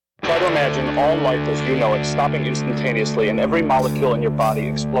to imagine all life as you know it stopping instantaneously and every molecule in your body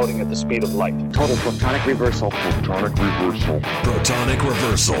exploding at the speed of light. Total protonic reversal. Protonic reversal. Protonic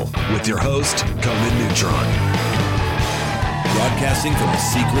reversal with your host, Conan Neutron. Broadcasting from a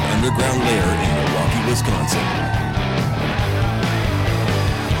secret underground lair in Milwaukee, Wisconsin.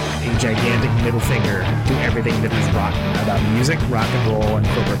 A gigantic middle finger to everything that is rotten about music, rock and roll, and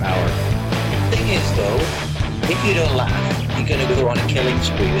corporate power. The thing is, though, if you don't laugh, you're going to go on a killing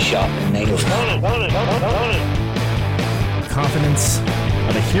spree with sharpened nails. Confidence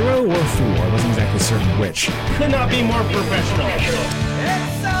of a hero or a fool. I wasn't exactly certain which. Could not be more professional.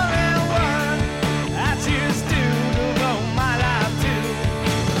 It's only one I choose to devote my life to.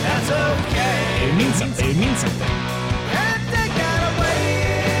 That's okay. It means something. It means something. And take that away.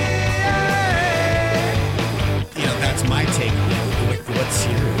 You know, that's my take. What's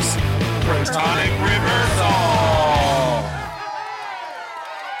yours? Protonic reversal.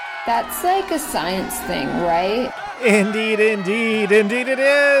 That's like a science thing, right? Indeed it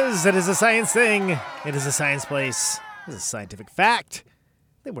is. It is a science thing. It is a science place. It is a scientific fact.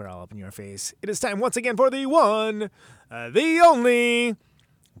 They were all up in your face. It is time once again for the one, the only,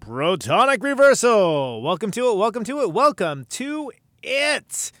 Protonic reversal. Welcome to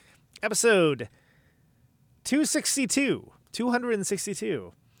it. Episode 262.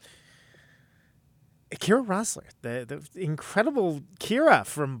 Kira Roessler, the incredible Kira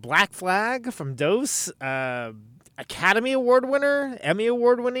from Black Flag, from Dose, Academy Award winner, Emmy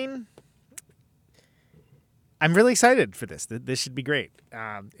Award winning. I'm really excited for this. This should be great.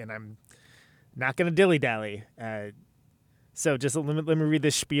 And I'm not going to dilly-dally. So just let me read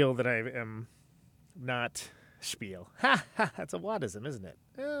this spiel that I am not spiel. Ha! That's a Wattism, isn't it?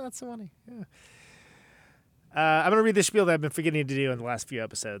 Yeah, that's so funny. Yeah. I'm going to read this spiel that I've been forgetting to do in the last few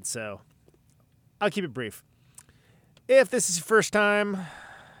episodes, so I'll keep it brief. If this is your first time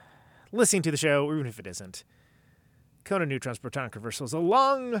listening to the show, or even if it isn't, Conan Neutron's Protonic Reversal is a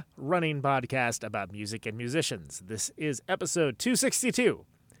long-running podcast about music and musicians. This is episode 262.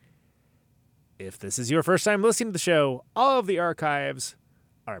 If this is your first time listening to the show, all of the archives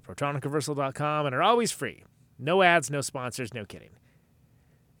are at protonicreversal.com and are always free. No ads, no sponsors, no kidding.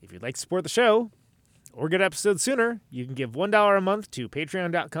 If you'd like to support the show or get episodes sooner, you can give $1 a month to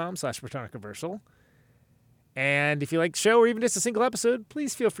patreon.com/protonicreversal. And if you like the show or even just a single episode,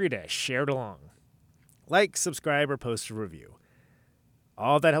 please feel free to share it along. Like, subscribe, or post a review.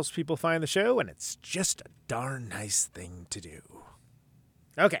 All that helps people find the show, and it's just a darn nice thing to do.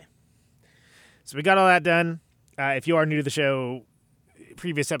 Okay. So we got all that done. If you are new to the show,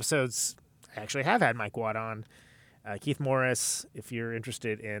 previous episodes, I actually have had Mike Watt on. Keith Morris, if you're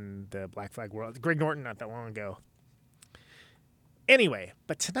interested in the Black Flag world. Greg Norton, not that long ago. Anyway,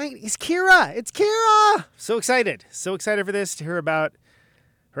 but tonight is Kira. It's Kira! So excited. So excited for this, to hear about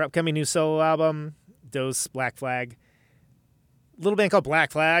her upcoming new solo album, Dose, Black Flag. Little band called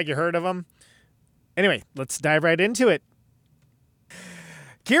Black Flag. You heard of them? Anyway, let's dive right into it.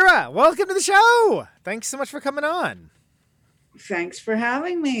 Kira, welcome to the show. Thanks so much for coming on. Thanks for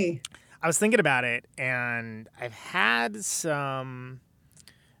having me. I was thinking about it, and I've had some.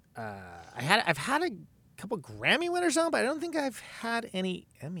 I've had a couple Grammy winners on, but I don't think I've had any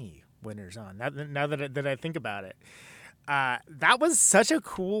Emmy winners on. Now that I think about it, that was such a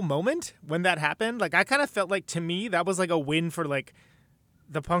cool moment when that happened. Like, I kind of felt like, to me, that was like a win for like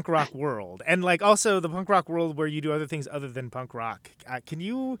the punk rock world, and like also the punk rock world where you do other things other than punk rock. Can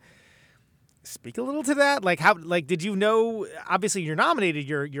you speak a little to that? Like, how, like, did you know, obviously you're nominated,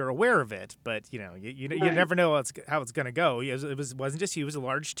 you're aware of it, but you know, you never know how it's going to go. It wasn't just you, it was a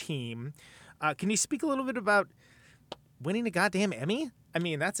large team. Can you speak a little bit about winning a goddamn Emmy? I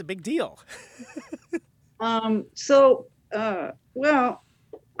mean, that's a big deal. Well,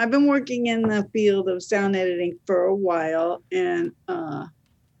 I've been working in the field of sound editing for a while, and I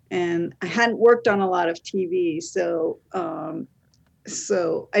hadn't worked on a lot of TV, so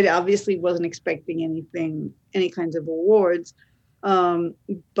I obviously wasn't expecting any kinds of awards.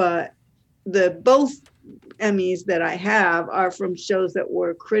 But both Emmys that I have are from shows that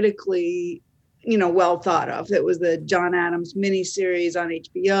were critically, well thought of. It was the John Adams miniseries on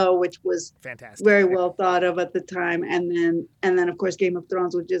HBO, which was fantastic, very well thought of at the time. And then of course Game of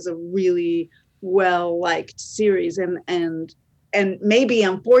Thrones, which is a really well liked series. And maybe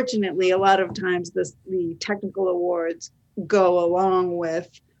unfortunately a lot of times the technical awards go along with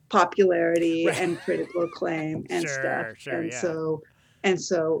popularity and critical acclaim and stuff. And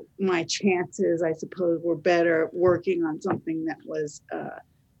so my chances, I suppose, were better working on something that was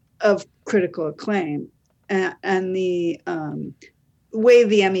of critical acclaim. And the way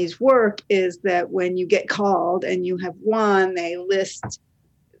the Emmys work is that when you get called and you have won, they list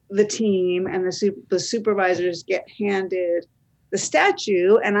the team and the supervisors get handed the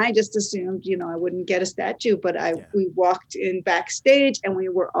statue, and I just assumed, I wouldn't get a statue, but we walked in backstage and we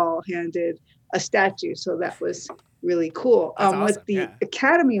were all handed a statue. So that was really cool. Awesome. With the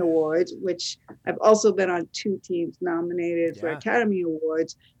Academy Awards, which I've also been on 2 teams nominated for Academy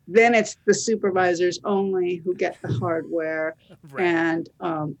Awards, then it's the supervisors only who get the hardware. Right. And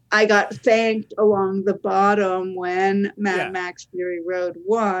I got thanked along the bottom when Mad Max Fury Road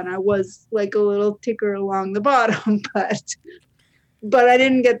won. I was like a little ticker along the bottom, but I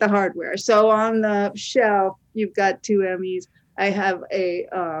didn't get the hardware. So on the shelf, you've got 2 Emmys. I have a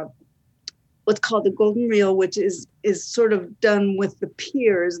what's called the Golden Reel, which is sort of done with the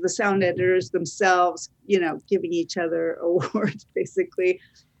peers, the sound editors themselves, giving each other awards, basically.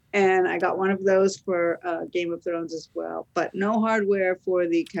 And I got one of those for Game of Thrones as well, but no hardware for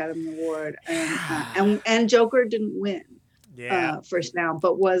the Academy Award. And Joker didn't win first round,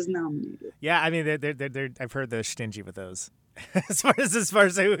 but was nominated. Yeah, I mean, they're I've heard they're stingy with those. as far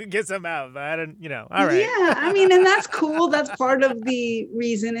as who gets them out, but I don't, all right. Yeah, I mean, and that's cool. That's part of the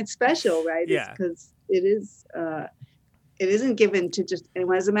reason it's special, right? Yeah. Because it isn't given to just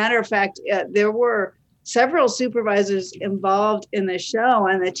anyone. As a matter of fact, there were several supervisors involved in the show,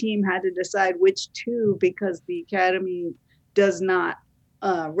 and the team had to decide which 2, because the Academy does not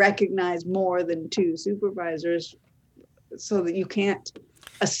recognize more than 2 supervisors, so that you can't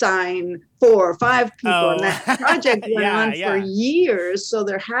assign 4 or 5 people. And that project went on for years, so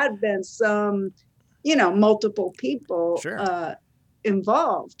there had been some, multiple people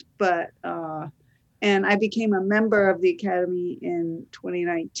involved. But and I became a member of the Academy in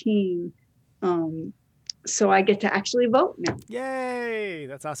 2019. So I get to actually vote now. Yay!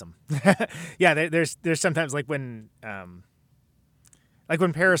 That's awesome. Yeah, there's sometimes like when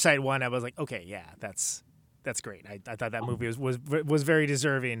Parasite won, I was like, okay, yeah, that's great. I thought that movie was very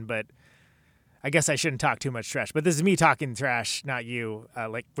deserving, but I guess I shouldn't talk too much trash. But this is me talking trash, not you.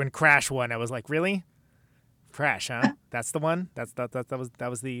 Like when Crash won, I was like, really? Crash, huh? That's the one? That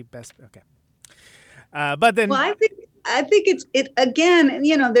was the best. Okay. But then, well, I think it again.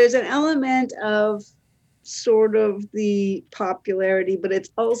 There's an element of sort of the popularity, but it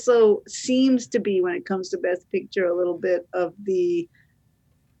also seems to be, when it comes to Best Picture, a little bit of the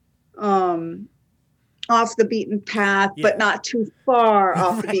off the beaten path, but not too far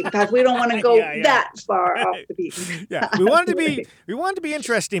off the beaten path. We don't want to go that far off the beaten path. Yeah, we want to be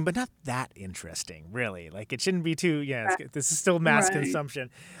interesting, but not that interesting, really. Like it shouldn't be too. Yeah, this is still mass consumption.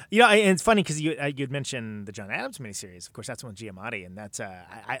 And it's funny because you'd mentioned the John Adams miniseries. Of course, that's one with Giamatti, and that's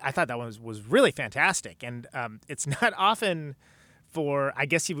I thought that one was really fantastic. And it's not often for, I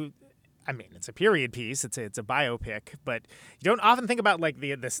guess it's a period piece. It's a biopic, but you don't often think about like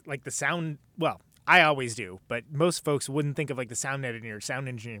the sound. Well, I always do, but most folks wouldn't think of like the sound editing or sound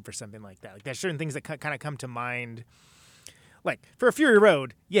engineering for something like that. Like there's certain things that kind of come to mind. Like for a Fury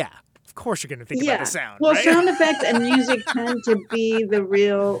Road, of course you're going to think about the sound. Well, right? Sound effects and music tend to be the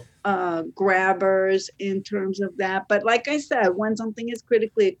real grabbers in terms of that. But like I said, when something is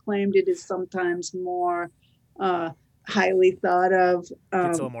critically acclaimed, it is sometimes more highly thought of. Gets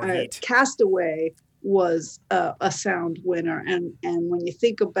a little more heat. Castaway was a sound winner, and when you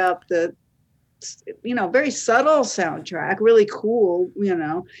think about the very subtle soundtrack, really cool,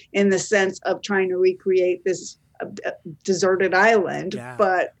 in the sense of trying to recreate this deserted island,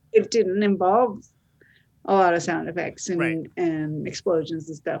 but it didn't involve a lot of sound effects and explosions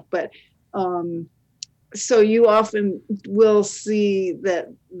and stuff. But so you often will see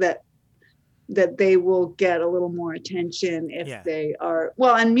that they will get a little more attention if they are,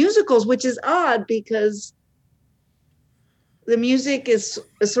 and musicals, which is odd because the music is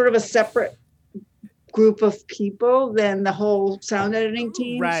sort of a separate group of people than the whole sound editing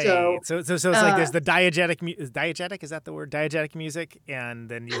team. Right. So it's like there's the diegetic, is that the word? Diegetic music, and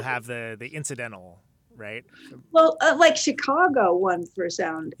then you have the incidental, right? Well, like Chicago won for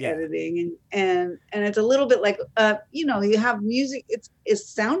sound editing, and it's a little bit like you have music. It's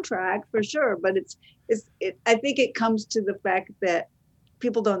soundtrack for sure, but it's I think it comes to the fact that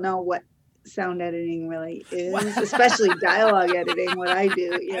people don't know what sound editing really is, especially dialogue editing, what I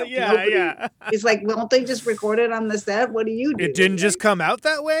do. It's like, won't they just record it on the set? What do you do? It didn't just come out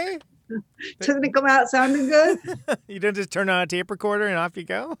that way? Doesn't it come out sounding good? You didn't just turn on a tape recorder and off you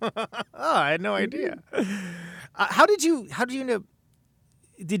go? I had no idea. How did you know?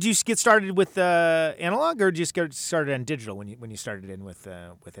 Did you get started with analog, or did you just get started on digital when you started in with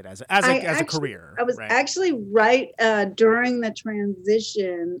it as a career? I was actually right during the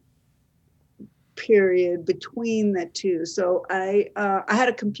transition period between the two. So I had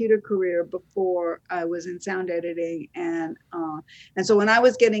a computer career before I was in sound editing, and so when I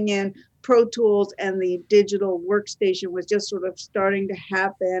was getting in, Pro Tools and the digital workstation was just sort of starting to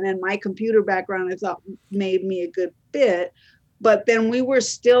happen, and my computer background I thought made me a good fit. But then we were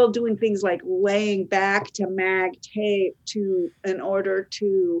still doing things like laying back to mag tape in order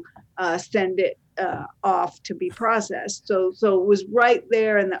to send it off to be processed. So it was right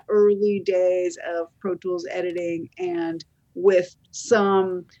there in the early days of Pro Tools editing, and with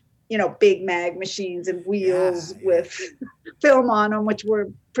some, big mag machines and wheels with film on them, which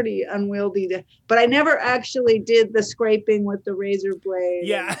were pretty unwieldy. But I never actually did the scraping with the razor blade.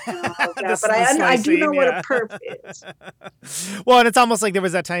 Yeah. And all that. But I do know what a perf is. Well, and it's almost like there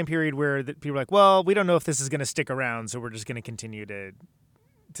was that time period where people were like, well, we don't know if this is going to stick around, so we're just going to continue to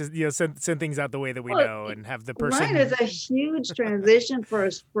send things out the way that we know and have the person. Right, it's a huge transition for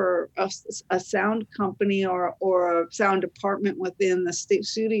a sound company or a sound department within the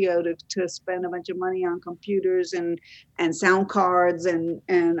studio to spend a bunch of money on computers and sound cards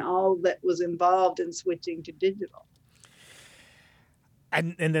and all that was involved in switching to digital.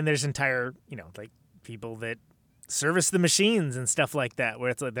 And then there's entire, like people that service the machines and stuff like that, where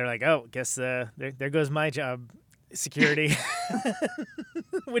it's like they're like, oh, guess there goes my job. Security,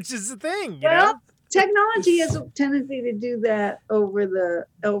 which is the thing, technology has a tendency to do that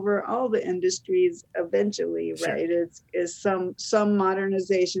over all the industries eventually, sure. Right? It's some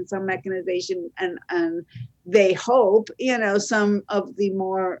modernization, some mechanization, and they hope, some of the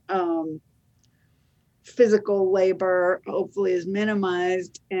more physical labor hopefully is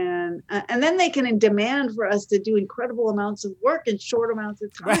minimized, and then they can demand for us to do incredible amounts of work in short amounts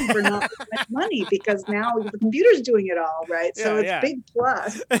of time for not much money, because now the computer's doing it all, right? So it's big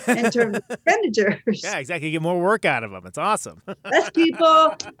plus in terms of expenditures. Yeah, exactly. You get more work out of them. It's awesome. Less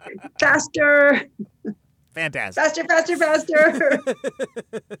people, faster. Fantastic. Faster.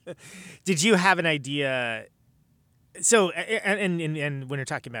 Did you have an idea? So, and when you're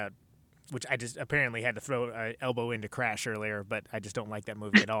talking about, which I just apparently had to throw an elbow into Crash earlier, but I just don't like that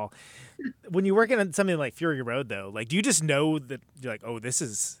movie at all. When you're working on something like Fury Road, though, like, do you just know that you're like, oh, this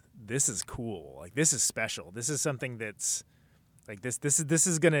is cool, like, this is special, this is something that's like this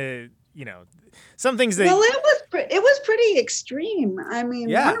is gonna, some things that. Well, it was pretty extreme. I mean,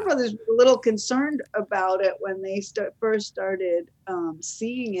 Warner Brothers was a little concerned about it when they first started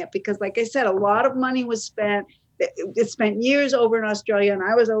seeing it, because, like I said, a lot of money was spent. It spent years over in Australia, and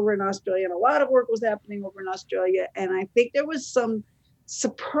I was over in Australia, and a lot of work was happening over in Australia. And I think there was some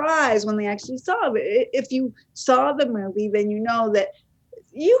surprise when they actually saw it. If you saw the movie, then you know that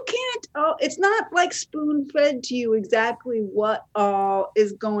you can't, it's not like spoon fed to you exactly what all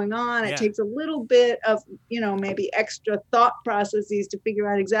is going on. It takes a little bit of, maybe extra thought processes to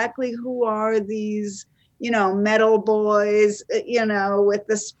figure out exactly who are these, metal boys, with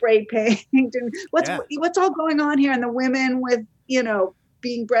the spray paint, and what's all going on here, and the women with,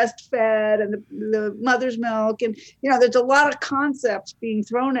 being breastfed, and the mother's milk, and there's a lot of concepts being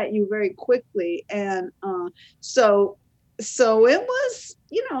thrown at you very quickly, and so it was,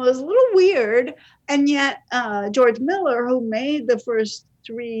 it was a little weird, and yet George Miller, who made the first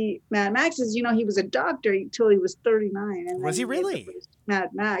 3 Mad Maxes, he was a doctor until he was 39. And was he really? Mad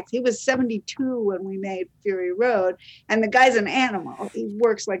Max. He was 72 when we made Fury Road, and the guy's an animal. He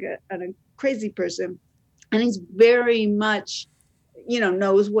works like a crazy person, and he's very much,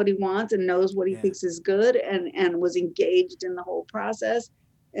 knows what he wants and knows what he thinks is good, and was engaged in the whole process.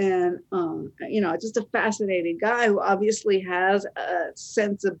 And just a fascinating guy who obviously has a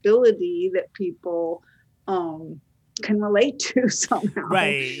sensibility that people can relate to somehow,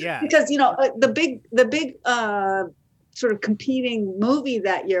 right? Yeah, because the big sort of competing movie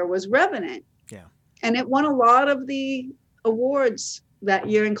that year was Revenant, and it won a lot of the awards that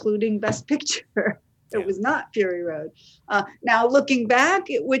year, including Best Picture. It was not Fury Road. Now looking back,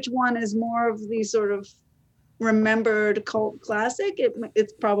 which one is more of the sort of remembered cult classic?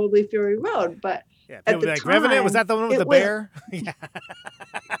 It's probably Fury Road, but at the time, Revenant, was that the one with the bear? Yeah.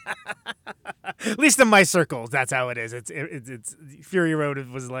 At least in my circles, that's how it is. It's Fury Road. It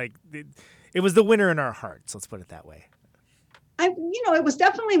was like it was the winner in our hearts. Let's put it that way. It was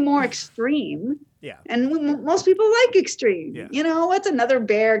definitely more extreme. Yeah. And most people like extreme. Yeah. It's another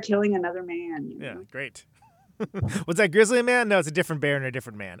bear killing another man. Yeah, great. Was that Grizzly Man? No, it's a different bear and a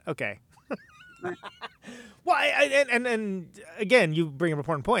different man. Okay. Well, and again, you bring up an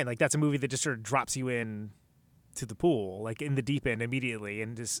important point. Like, that's a movie that just sort of drops you in to the pool, like in the deep end immediately,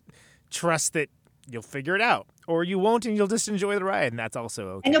 and just trust that you'll figure it out, or you won't, and you'll just enjoy the ride, and that's also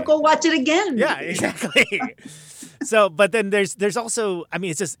okay. And you'll go watch it again. Yeah, exactly. So, but then there's also, I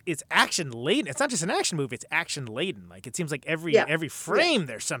mean, it's action laden. It's not just an action movie; it's action laden. Like it seems like every frame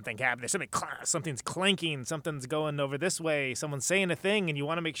there's something happening. There's something's clanking, something's going over this way. Someone's saying a thing, and you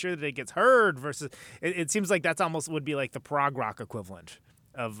want to make sure that it gets heard. Versus, it seems like that's almost would be like the prog rock equivalent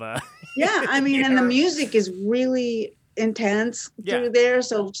of. Yeah, I mean, and the music is really intense through there.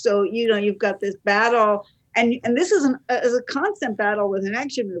 So you've got this battle. And this is a constant battle with an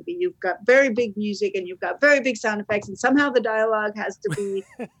action movie. You've got very big music and you've got very big sound effects, and somehow the dialogue has to be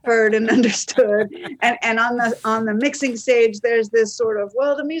heard and understood. And on the mixing stage, there's this sort of,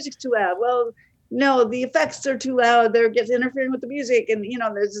 well, the music's too loud. Well, no, the effects are too loud. They're interfering with the music, and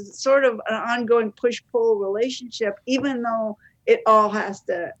there's a sort of an ongoing push-pull relationship. Even though it all has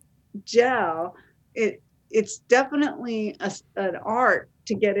to gel, it's definitely an art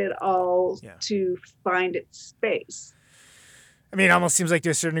to get it all to find its space. I mean, it almost seems like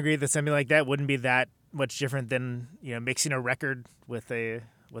to a certain degree that something like that wouldn't be that much different than mixing a record with a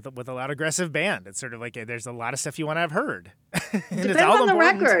loud aggressive band. It's sort of like there's a lot of stuff you want to have heard. Depends on the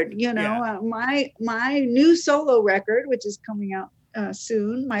record, my new solo record, which is coming out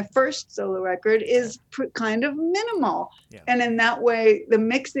soon, my first solo record, is kind of minimal, and in that way, the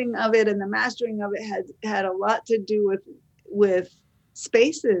mixing of it and the mastering of it had a lot to do with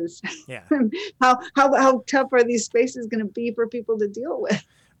spaces. Yeah. how tough are these spaces going to be for people to deal with?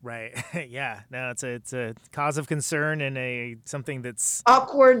 Right. Yeah. No, it's a cause of concern and something that's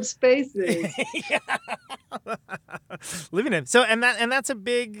awkward spaces. Living in. So and that's a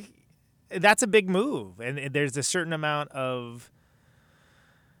big move, and there's a certain amount of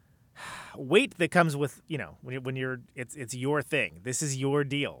weight that comes with when you're it's your thing. This is your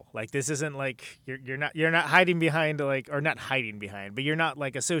deal. Like this isn't like you're not hiding behind or not hiding behind, but you're not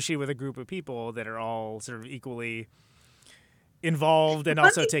like associated with a group of people that are all sort of equally involved and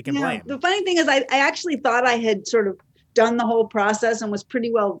also taking blame. The funny thing is I actually thought I had sort of done the whole process and was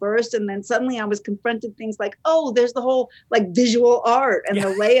pretty well versed, and then suddenly I was confronted things like, oh, there's the whole like visual art and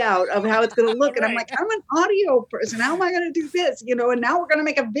the layout of how it's going to look. And I'm like, I'm an audio person, how am I going to do this, and now we're going to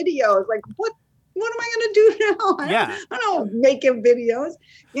make a video. It's like, what am I going to do now? I don't know, making videos,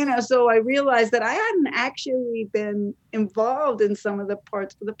 so I realized that I hadn't actually been involved in some of the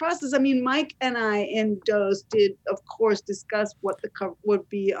parts of the process. I mean, Mike and I in Dose did, of course, discuss what the cover would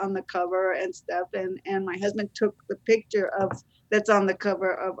be on the cover and stuff. And my husband took the picture that's on the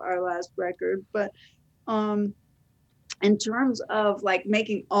cover of our last record. But in terms of like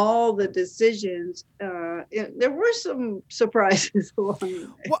making all the decisions, there were some surprises along the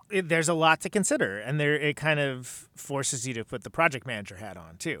way. Well, there's a lot to consider, and it kind of forces you to put the project manager hat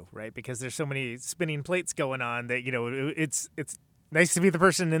on too, right? Because there's so many spinning plates going on that it's nice to be the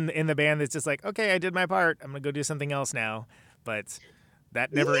person in the band that's just like, okay, I did my part, I'm gonna go do something else now, but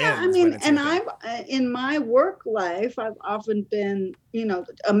that never ends. I mean, and I've in my work life, I've often been,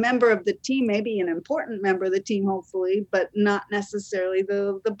 a member of the team, maybe an important member of the team, hopefully, but not necessarily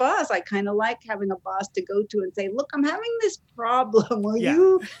the boss. I kind of like having a boss to go to and say, look, I'm having this problem. Will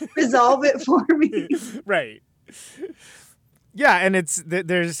you resolve it for me? Right. Yeah, and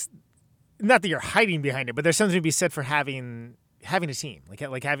there's not that you're hiding behind it, but there's something to be said for having a team,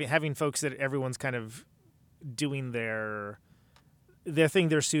 like having folks that everyone's kind of doing their thing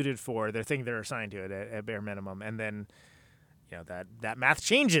they're suited for, their thing they're assigned to it at bare minimum, and then that math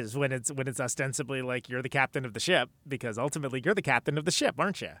changes when it's ostensibly like you're the captain of the ship, because ultimately you're the captain of the ship,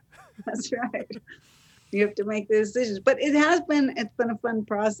 aren't you? That's right. You have to make the decisions, but it's been a fun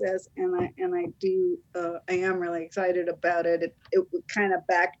process, and I am really excited about it. It kind of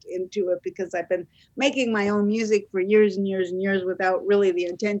backed into it because I've been making my own music for years and years and years without really the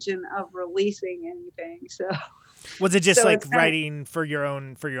intention of releasing anything. So. Was it just like writing for your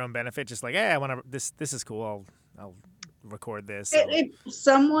own benefit? Just like, hey, I want to. This is cool. I'll record this.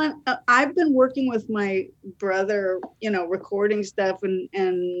 I've been working with my brother, recording stuff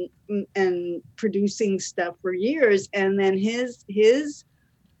and producing stuff for years, and then his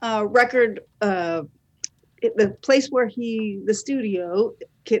record, the place where the studio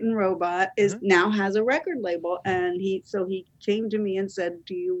Kitten Robot is now has a record label, and he came to me and said,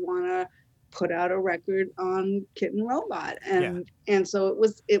 do you want to put out a record on Kitten Robot? And so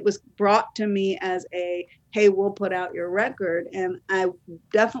it was brought to me as a, hey, we'll put out your record. And I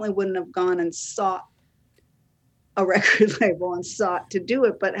definitely wouldn't have gone and sought a record label and sought to do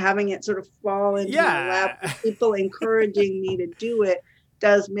it, but having it sort of fall into my lap, people encouraging me to do it,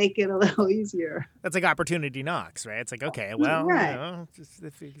 does make it a little easier. That's like opportunity knocks, right? It's like, okay, well,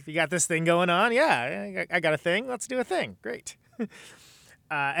 if you got this thing going on, I got a thing, let's do a thing. Great.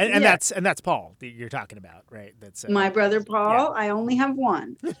 And that's Paul that you're talking about, right? That's my brother Paul. I only have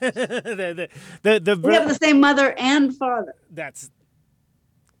one. we have the same mother and father.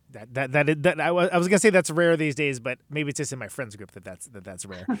 I was gonna say that's rare these days, but maybe it's just in my friends group that's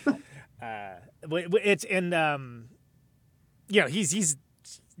rare. It's he's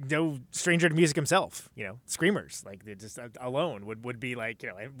no stranger to music himself. Screamers, like they just alone would be like,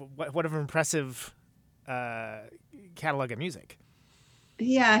 what an impressive catalog of music.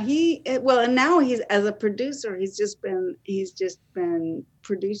 Yeah, and now he's, as a producer, he's just been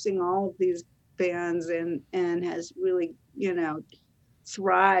producing all of these bands and has really,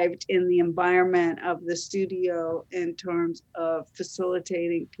 thrived in the environment of the studio in terms of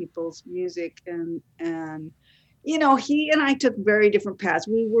facilitating people's music and he and I took very different paths.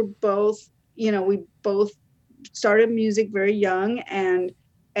 We were both, we both started music very young and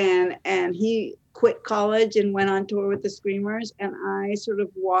he quit college and went on tour with the Screamers, and I sort of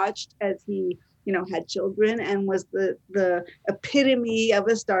watched as he had children and was the epitome of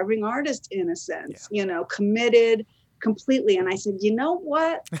a starving artist in a sense, committed completely. And I said, you know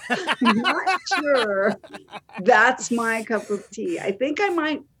what? I'm not sure that's my cup of tea. I think I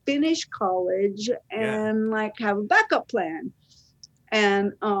might finish college and have a backup plan.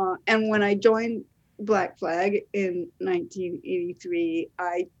 And when I joined Black Flag in 1983,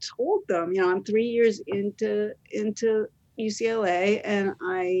 I told them, I'm 3 years into UCLA and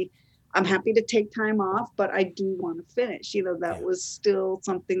I'm happy to take time off, but I do want to finish. That was still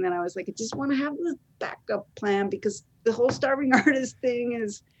something that I was like, I just want to have this backup plan, because the whole starving artist thing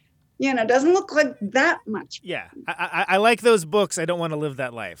is, doesn't look like that much. Yeah. I like those books. I don't want to live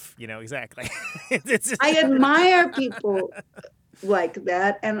that life. Exactly. I admire people like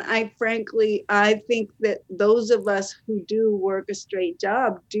that. And I think that those of us who do work a straight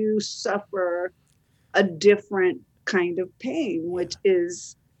job do suffer a different kind of pain, which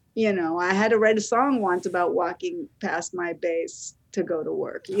is, I had to write a song once about walking past my bass to go to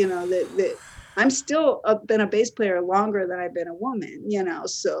work, that I'm still been a bass player longer than I've been a woman,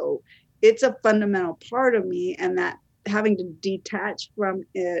 so it's a fundamental part of me, and that having to detach from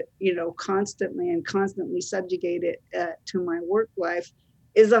it, constantly subjugate it to my work life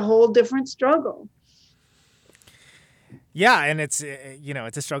is a whole different struggle. Yeah, and it's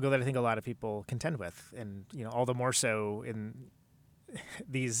it's a struggle that I think a lot of people contend with, and all the more so in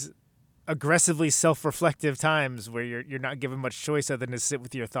these aggressively self-reflective times where you're not given much choice other than to sit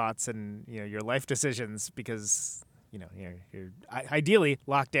with your thoughts and your life decisions, because you're ideally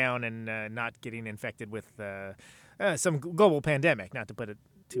locked down and not getting infected with some global pandemic. Not to put it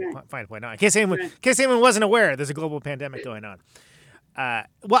too fine a point on, in case anyone wasn't aware, there's a global pandemic going on.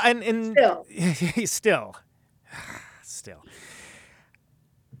 Still.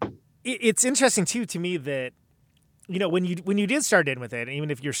 It's interesting too to me that when you did start in with it, even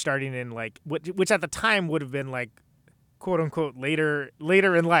if you're starting in which at the time would have been quote unquote later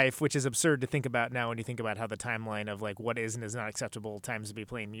in life, which is absurd to think about now when you think about how the timeline of what is and is not acceptable times to be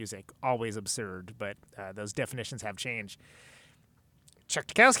playing music, always absurd, but those definitions have changed. Chuck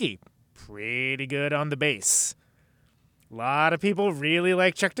Dukowski, pretty good on the bass. A lot of people really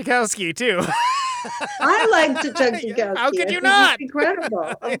like Chuck Dukowski too. I like Chuck Dukowski. How could you not? It's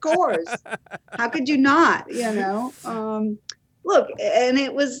incredible, of course. How could you not? Look, and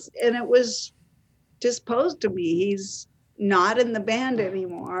it was just posed to me. He's not in the band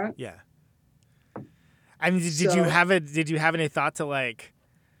anymore. Yeah. I mean, did you have any thought to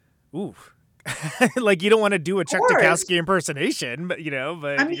ooh, you don't want to do a Chuck Dukowski impersonation, but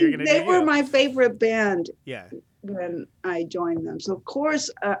I mean, you're gonna they were my favorite band. Yeah. When I joined them, so of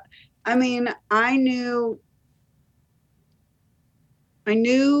course. I mean, I knew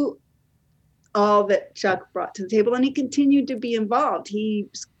all that Chuck brought to the table, and he continued to be involved. He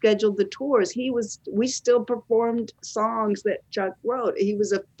scheduled the tours. We still performed songs that Chuck wrote. He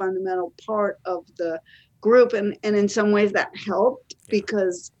was a fundamental part of the group, and in some ways that helped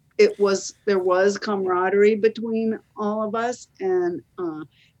because there was camaraderie between all of us, and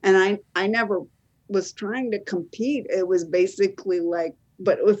I never was trying to compete. It was basically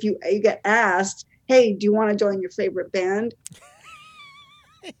but if you get asked, hey, do you want to join your favorite band?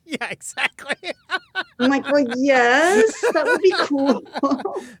 Yeah, exactly. I'm like, well, yes, that would be cool.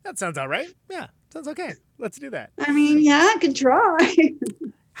 That sounds all right. Yeah, sounds okay. Let's do that. I mean, yeah, I could try.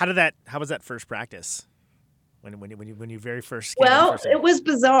 How was that first practice? When you very first it was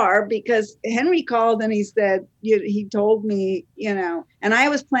bizarre because Henry called and he said, he told me, and I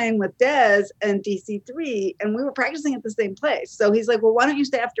was playing with Dez and DC3 and we were practicing at the same place. So he's like, well, why don't you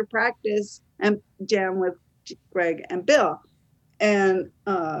stay after practice and jam with Greg and Bill? And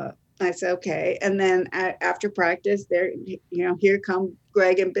I said, okay. And then after practice, here come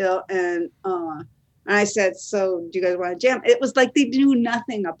Greg and Bill. And I said, so do you guys want to jam? It was like they knew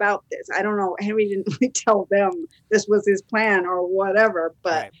nothing about this. I don't know. Henry didn't really tell them this was his plan or whatever,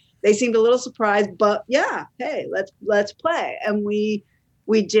 but they seemed a little surprised. But yeah, hey, let's play. And we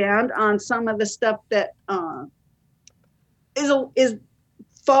jammed on some of the stuff that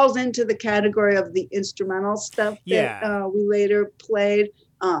falls into the category of the instrumental stuff that we later played.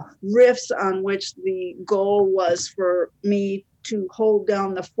 Riffs on which the goal was for me to hold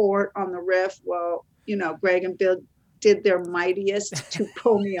down the fort on the riff while, Greg and Bill did their mightiest to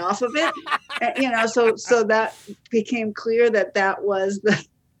pull me off of it. So that became clear that was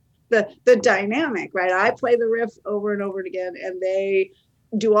the dynamic, right? I play the riff over and over again, and they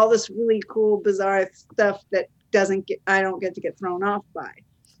do all this really cool, bizarre stuff that I don't get to get thrown off by.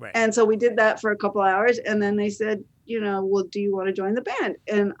 Right. And so we did that for a couple hours, and then they said, well, do you want to join the band?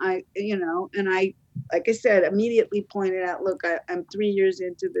 And I, like I said, immediately pointed out, look, I'm 3 years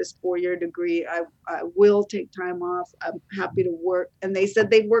into this 4-year degree. I will take time off. I'm happy to work. And they said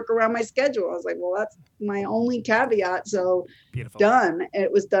they'd work around my schedule. I was like, well, that's my only caveat. So beautiful. Done.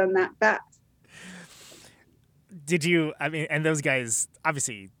 It was done that fast. Did you, and those guys,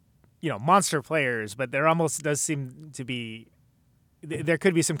 obviously, monster players, but there almost does seem to be, there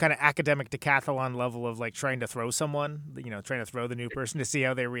could be some kind of academic decathlon level of like trying to throw someone, trying to throw the new person to see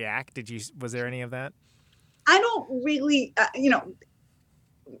how they react. Was there any of that? I don't really,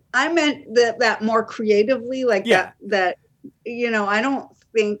 I meant that more creatively, like that,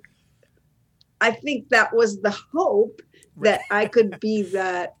 I think that was the hope that I could be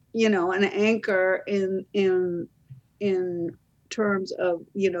that, an anchor in terms of,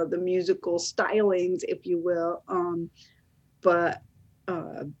 the musical stylings, if you will. But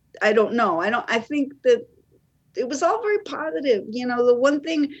I don't know. I think that it was all very positive. The one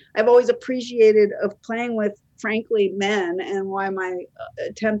thing I've always appreciated of playing with, frankly, men, and why my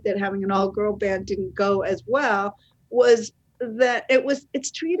attempt at having an all-girl band didn't go as well, was that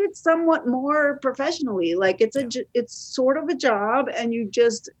it's treated somewhat more professionally. Like it's sort of a job, and you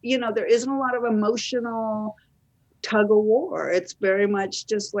just, there isn't a lot of emotional tug of war. It's very much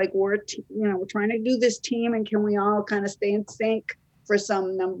just like we're trying to do this team, and can we all kind of stay in sync for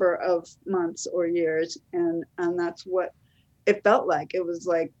some number of months or years, and that's what it felt like. It was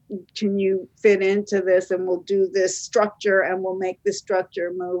like, can you fit into this, and we'll do this structure, and we'll make this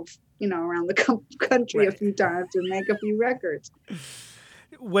structure move around the country a few times and make a few records.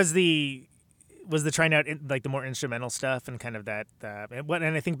 Was the trying out like the more instrumental stuff and kind of that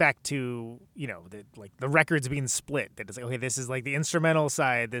and I think back to the records being split, that it's like, okay, this is like the instrumental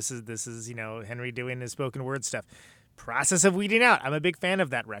side, this is Henry doing his spoken word stuff. Process of weeding out. I'm a big fan of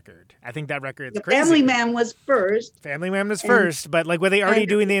that record. I think that record's crazy. Family Man was first. But like, were they already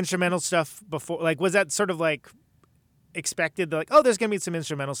doing the instrumental stuff before? Like, was that sort of like expected? Like, oh, there's gonna be some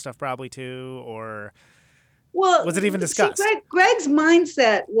instrumental stuff probably too, or was it even discussed? Greg's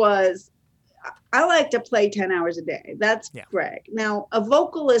mindset was, I like to play 10 hours a day. That's Greg. Now, a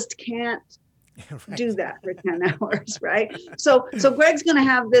vocalist can't do that for 10 hours, right? So Greg's going to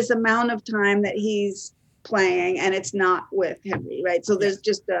have this amount of time that he's playing, and it's not with Henry, right? So there's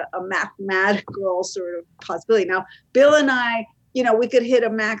just a mathematical sort of possibility. Now, Bill and I, we could hit a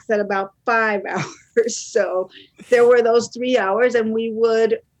max at about 5 hours. So there were those 3 hours, and we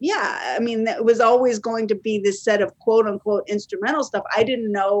would, it was always going to be this set of quote unquote instrumental stuff. I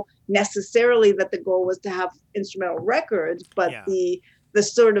didn't know necessarily that the goal was to have instrumental records, but the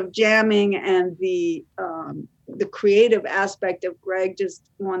sort of jamming and the creative aspect of Greg just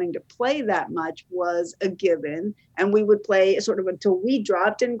wanting to play that much was a given. And we would play sort of until we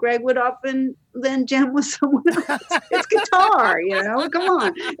dropped, and Greg would often then jam with someone else. It's guitar, come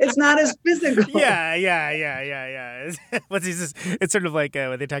on. It's not as physical. Yeah. It's sort of like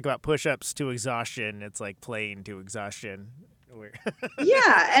when they talk about push-ups to exhaustion, it's like playing to exhaustion.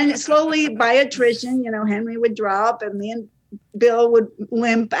 Yeah, and slowly by attrition, Henry would drop, and me and Bill would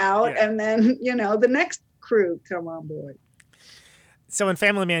limp out, and then, the next crew come on board. So when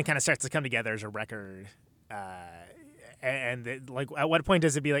Family Man kind of starts to come together as a record, like at what point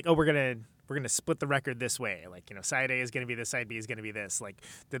does it be like, oh, we're gonna split the record this way? Like, side A is gonna be this, side B is gonna be this. Like,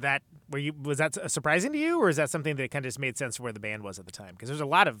 was that surprising to you, or is that something that kind of just made sense for where the band was at the time? Because there's a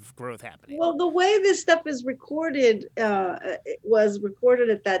lot of growth happening. Well, the way this stuff is recorded, it was recorded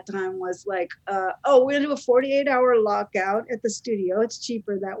at that time was like, we're gonna do a 48-hour lockout at the studio. It's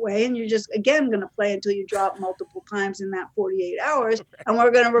cheaper that way, and you're just again gonna play until you drop multiple times in that 48 hours, and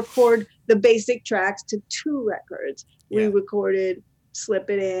we're gonna record the basic tracks to 2 records. We recorded Slip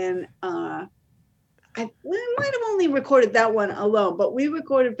It In, we might have only recorded that one alone, but we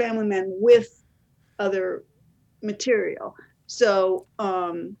recorded Family Man with other material. So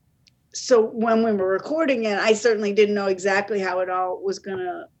so when we were recording it, I certainly didn't know exactly how it all was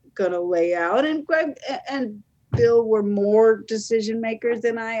gonna lay out. And Greg and Bill were more decision makers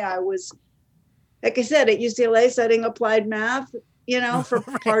than I was, like I said, at UCLA studying applied math, for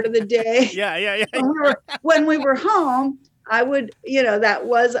part of the day. Yeah. When we were home, I would, that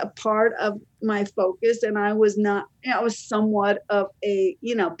was a part of my focus. And I was not, I was somewhat of a,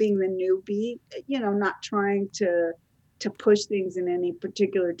 being the newbie, not trying to push things in any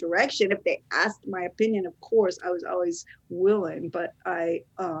particular direction. If they asked my opinion, of course, I was always willing. But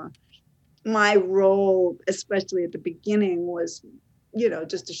my role, especially at the beginning, was,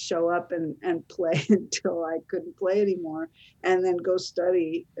 just to show up and play until I couldn't play anymore, and then go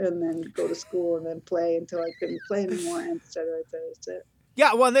study, and then go to school, and then play until I couldn't play anymore, and et cetera, et cetera, et cetera.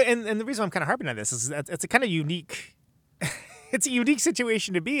 Yeah, well, and the reason I'm kind of harping on this is that it's a kind of unique, it's a unique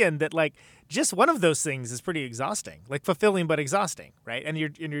situation to be in, that like just one of those things is pretty exhausting, like fulfilling but exhausting, right? And you're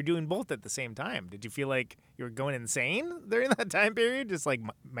doing both at the same time. Did you feel like you were going insane during that time period, just like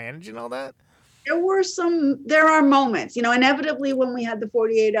managing all that? There are moments, inevitably when we had the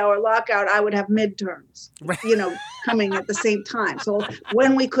 48-hour lockout, I would have midterms, coming at the same time. So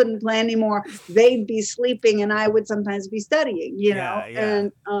when we couldn't play anymore, they'd be sleeping and I would sometimes be studying,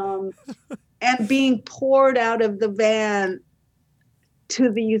 and being poured out of the van to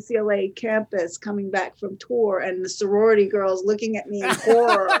the UCLA campus coming back from tour, and the sorority girls looking at me in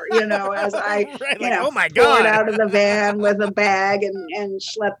horror, as I, oh my poured God, out of the van with a bag and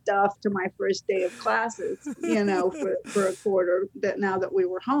schlepped off to my first day of classes, for a quarter, that now that we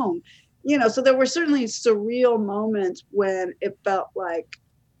were home, so there were certainly surreal moments when it felt like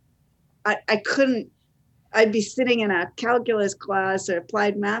I'd be sitting in a calculus class or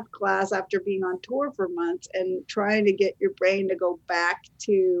applied math class after being on tour for months and trying to get your brain to go back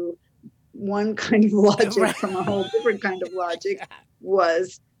to one kind of logic from a whole different kind of logic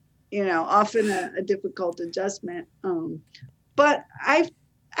was, often a difficult adjustment. But I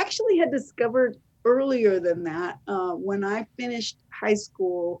actually had discovered earlier than that, when I finished high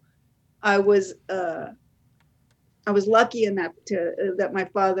school, I was lucky enough that my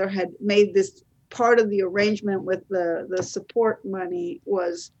father had made this part of the arrangement with the support money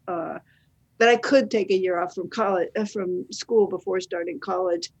was that I could take a year off from school before starting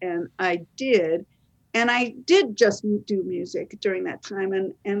college, and I did just do music during that time,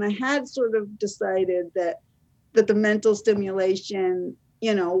 and I had sort of decided that the mental stimulation,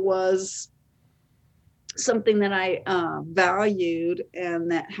 was something that I valued, and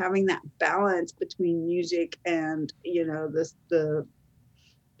that having that balance between music and the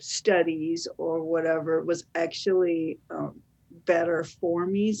studies or whatever was actually better for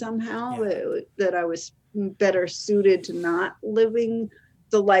me somehow. That I was better suited to not living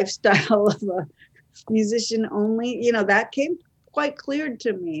the lifestyle of a musician only. That came quite clear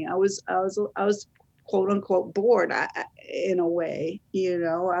to me. I was quote unquote bored in a way.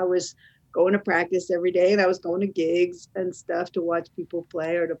 I was going to practice every day, and I was going to gigs and stuff to watch people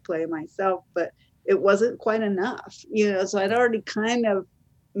play or to play myself, but it wasn't quite enough. So I'd already kind of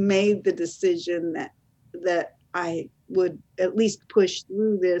made the decision that I would at least push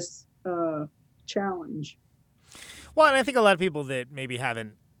through this challenge. Well, and I think a lot of people that maybe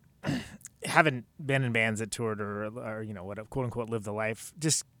haven't been in bands that toured or what quote unquote lived the life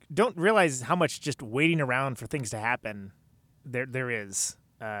just don't realize how much just waiting around for things to happen there is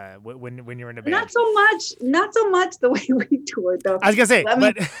when you're in a band. Not so much the way we toured, though. I was gonna say,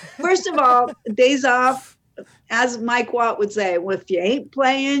 first of all, days off. As Mike Watt would say, well, if you ain't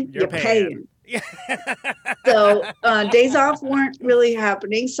playing, you're paying. So days off weren't really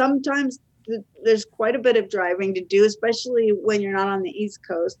happening. Sometimes there's quite a bit of driving to do, especially when you're not on the East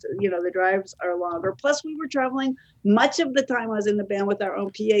Coast. The drives are longer. Plus, we were traveling much of the time. I was in the band with our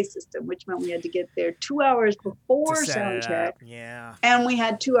own PA system, which meant we had to get there 2 hours before sound check. Yeah. And we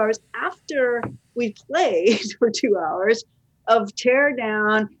had 2 hours after we played for 2 hours of tear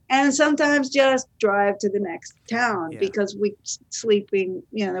down, and sometimes just drive to the next town because we sleeping,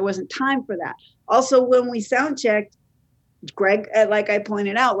 there wasn't time for that. Also, when we sound checked, Greg, like I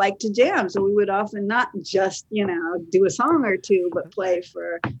pointed out, liked to jam. So we would often not just, do a song or two, but play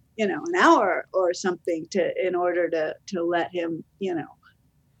for, an hour or something in order to let him,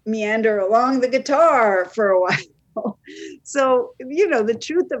 meander along the guitar for a while. So, the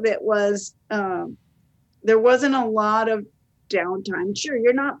truth of it was there wasn't a lot of downtime. Sure,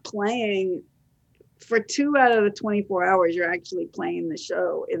 you're not playing for 2 out of the 24 hours. You're actually playing the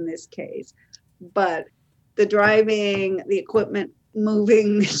show in this case, but the driving, the equipment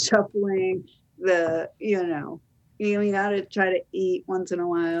moving, the shuffling, you got to try to eat once in a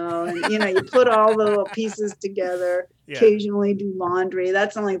while, and you put all the little pieces together. Yeah. Occasionally do laundry.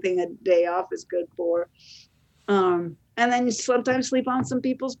 That's the only thing a day off is good for. And then you sometimes sleep on some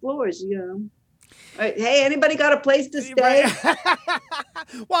people's floors. Right. Hey, anybody got a place to stay?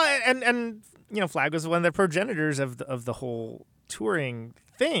 Well, and Flag was one of the progenitors of the whole touring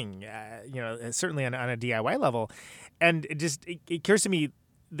thing. Certainly on a DIY level, and it occurs to me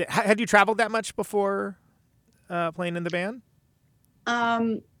that had you traveled that much before playing in the band?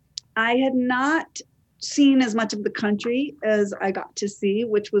 I had not seen as much of the country as I got to see,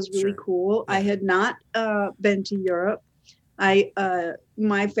 which was really cool. Yeah. I had not been to Europe.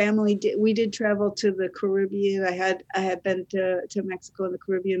 My family did travel to the Caribbean. I had been to Mexico and the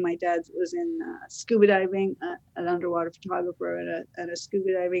Caribbean. My dad was in scuba diving, an underwater photographer and a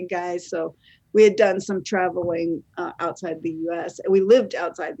scuba diving guy. So we had done some traveling outside the U.S. We lived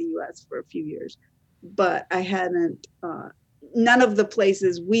outside the U.S. for a few years, but I hadn't. None of the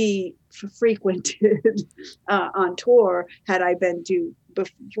places we frequented on tour had I been to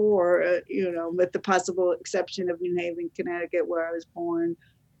before, with the possible exception of New Haven, Connecticut, where I was born.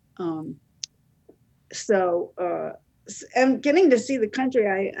 And getting to see the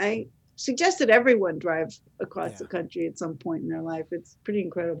country, I suggested everyone drive across the country at some point in their life. It's pretty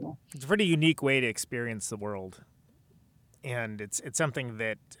incredible. It's a pretty unique way to experience the world. And it's something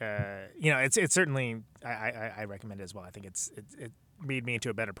that it's certainly I recommend it as well. I think it made me into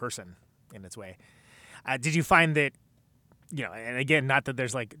a better person in its way. Did you find that and again, not that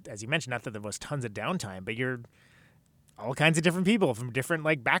there's as you mentioned, not that there was tons of downtime, but you're all kinds of different people from different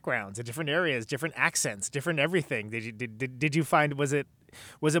backgrounds and different areas, different accents, different everything. Did you find was it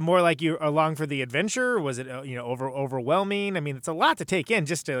more like you along for the adventure? Or was it overwhelming? I mean, it's a lot to take in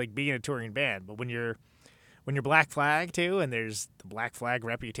just to be in a touring band, but when you're Black Flag too, and there's the Black Flag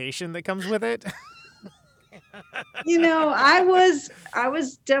reputation that comes with it. I was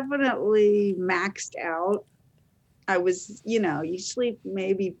definitely maxed out. I was, you sleep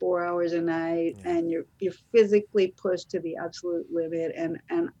maybe 4 hours a night, and you're physically pushed to the absolute limit. And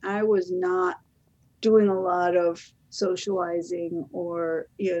I was not doing a lot of socializing or,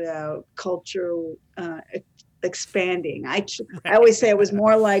 cultural expanding. I always say it was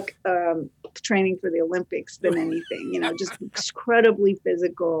more like training for the Olympics than anything, just incredibly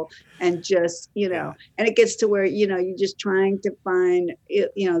physical and just, and it gets to where, you're just trying to find,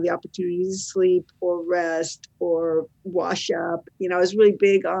 the opportunity to sleep or rest or wash up. I was really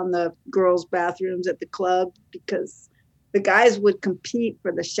big on the girls' bathrooms at the club because the guys would compete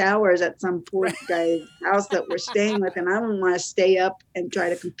for the showers at some poor guy's house that we're staying with, and I didn't want to stay up and try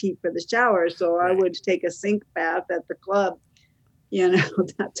to compete for the showers, so I would take a sink bath at the club.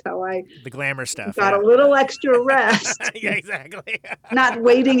 That's how the glamour stuff got a little extra rest. Yeah, exactly. Not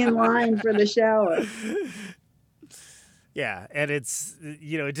waiting in line for the shower. Yeah, and it's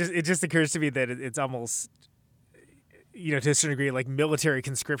it just occurs to me that it's almost to a certain degree like military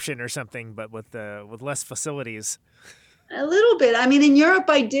conscription or something, but with less facilities. A little bit. I mean, in Europe,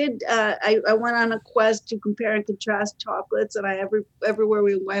 I did. I went on a quest to compare and contrast chocolates, and everywhere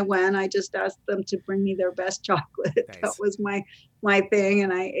I went, I just asked them to bring me their best chocolate. Nice. That was my thing,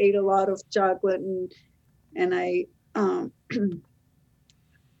 and I ate a lot of chocolate, and I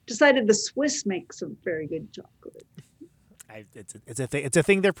decided the Swiss make some very good chocolate. It's a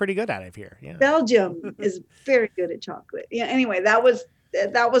thing they're pretty good at, I hear. Yeah. Belgium is very good at chocolate. Yeah. Anyway, that was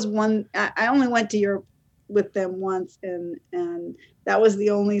one. I only went to Europe with them once, and that was the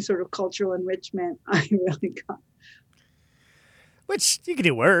only sort of cultural enrichment I really got. Which you could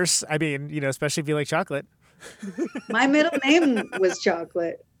do worse. I mean, especially if you like chocolate. My middle name was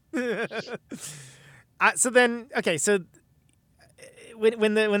Chocolate. So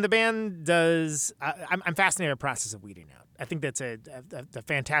when the band does, I'm fascinated by the process of weeding out. I think that's a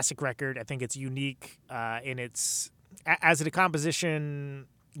fantastic record. I think it's unique in its as a composition,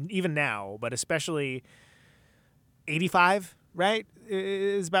 even now, but especially 85, right?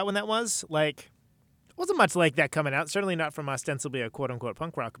 Is about when that was. It wasn't much like that coming out. Certainly not from ostensibly a quote unquote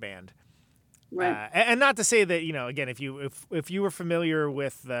punk rock band. Right. And not to say that, again, if you were familiar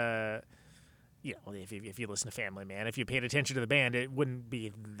with if you listen to Family Man, if you paid attention to the band, it wouldn't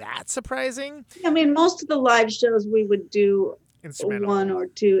be that surprising. I mean, most of the live shows we would do one or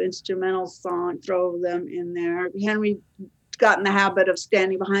two instrumental songs, throw them in there. Henry got in the habit of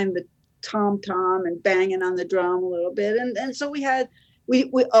standing behind the tom-tom and banging on the drum a little bit. And so we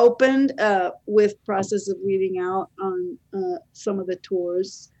opened with Process of Weeding Out on some of the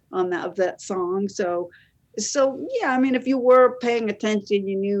tours of that song. So yeah, I mean, if you were paying attention,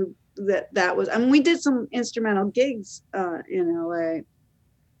 you knew that was, I mean, we did some instrumental gigs in LA.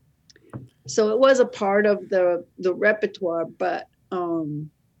 so it was a part of the repertoire, but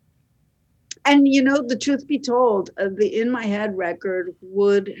and the truth be told, the In My Head record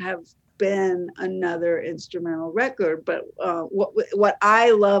would have been another instrumental record, but what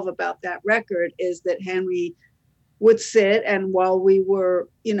I love about that record is that Henry would sit, and while we were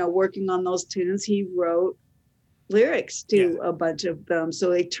working on those tunes, he wrote lyrics to a bunch of them, so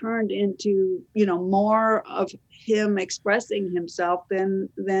they turned into more of him expressing himself than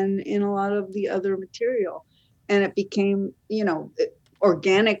in a lot of the other material, and it became it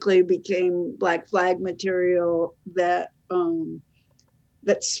organically became Black Flag material that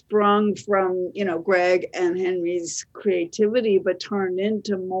sprung from Greg and Henry's creativity, but turned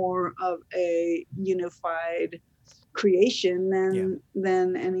into more of a unified creation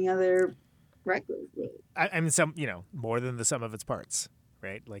than any other record, really. I mean, some more than the sum of its parts,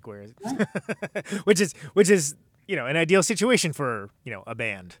 right? Like where, which is an ideal situation for a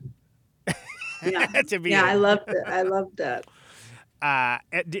band. I loved it. I loved that.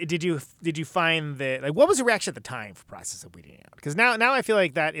 Did you find that, like, what was the reaction at the time for Process of Weeding Out? Because now I feel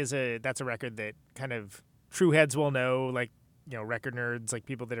like that's a record that kind of true heads will know, like record nerds, like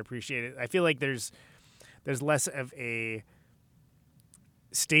people that appreciate it. I feel like there's less of a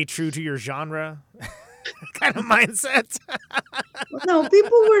stay true to your genre kind of mindset. No,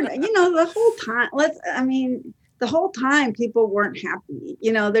 people were the whole time. The whole time people weren't happy.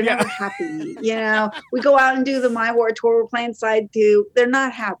 They're never happy. We go out and do the My War tour. We're playing side 2. They're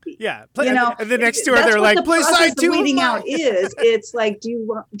not happy. Yeah. And the next tour, they're like, play side 2. Weeding Out is. It's like, do you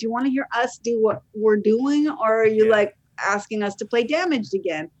want to hear us do what we're doing, or are you like asking us to play Damaged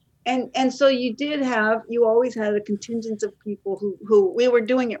again? And so you always had a contingent of people who we were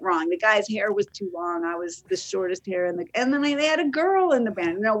doing it wrong. The guy's hair was too long. I was the shortest hair and then they had a girl in the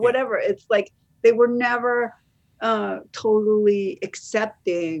band. Whatever. It's like they were never totally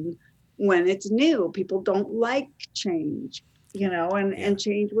accepting when it's new. People don't like change, and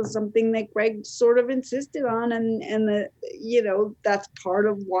change was something that Greg sort of insisted on, and that's part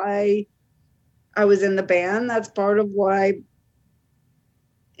of why I was in the band. That's part of why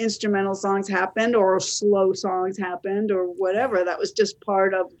instrumental songs happened, or slow songs happened, or whatever. That was just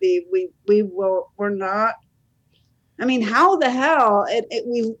part of we're not. I mean, how the hell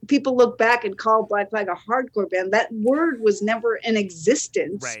people look back and call Black Flag a hardcore band? That word was never in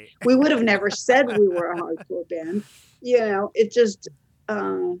existence. Right. We would have never said we were a hardcore band. It just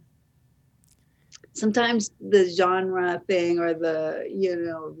sometimes the genre thing, or the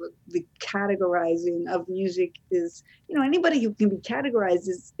categorizing of music is, anybody who can be categorized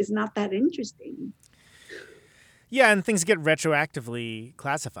is not that interesting. Yeah, and things get retroactively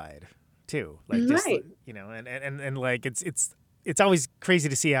classified too, like just, right. And like it's always crazy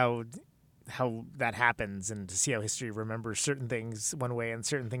to see how that happens, and to see how history remembers certain things one way and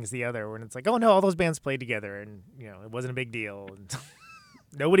certain things the other, when it's like, oh no, all those bands played together, and it wasn't a big deal, and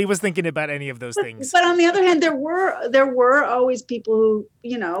nobody was thinking about any of those things. But on the other hand, there were always people who,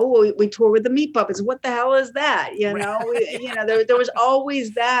 we toured with the Meat Puppets. What the hell is that? Right. There was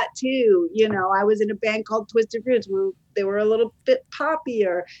always that too. I was in a band called Twisted Roots, where they were a little bit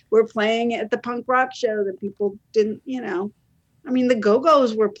poppier. We're playing at the punk rock show that people didn't, the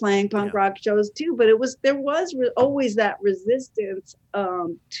Go-Go's were playing punk rock shows too, but there was always that resistance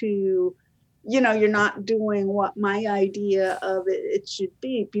to, you're not doing what my idea of it should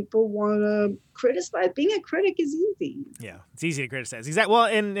be. People want to criticize. Being a critic is easy. Yeah, it's easy to criticize. Exactly. Well,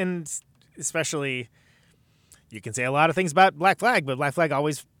 and especially, you can say a lot of things about Black Flag, but Black Flag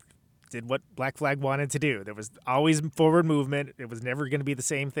always did what Black Flag wanted to do. There was always forward movement. It was never going to be the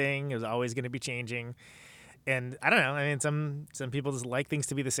same thing. It was always going to be changing. And I don't know. I mean, some people just like things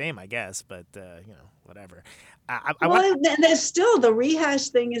to be the same, I guess. But whatever. There's still the rehash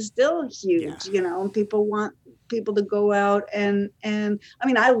thing is still huge, and people want people to go out and I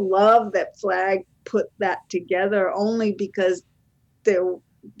mean, I love that Flag put that together, only because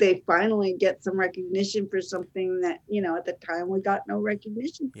they finally get some recognition for something that at the time we got no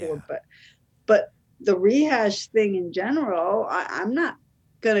recognition for. But the rehash thing in general, I'm not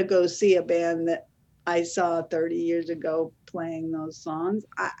gonna go see a band that I saw 30 years ago playing those songs.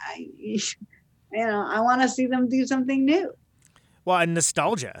 I want to see them do something new. Well, and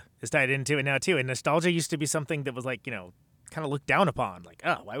nostalgia is tied into it now too. And nostalgia used to be something that was like, kind of looked down upon. Like,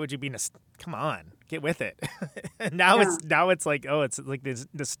 oh, why would you be come on, get with it. Now it's like, oh, it's like this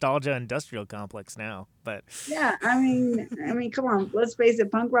nostalgia industrial complex now. But yeah, I mean, come on, let's face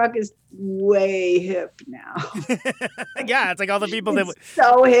it, punk rock is way hip now. Yeah, it's like all the people it's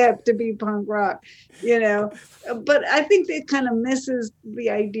so hip to be punk rock, But I think it kind of misses the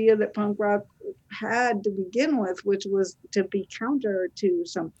idea that punk rock had to begin with, which was to be counter to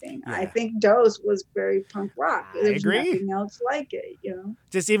something. Yeah. I think Dose was very punk rock. I There's agree. nothing else like it, you know?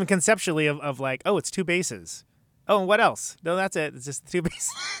 Just even conceptually of like, oh, it's two basses. Oh, and what else? No, that's it. It's just two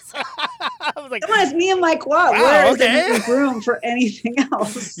basses. I was like, Come on, it's me and Mike Watt. Wow, Where is okay. any room for anything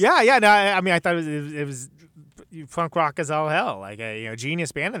else? yeah. No, I mean, I thought it was punk rock as all hell, like a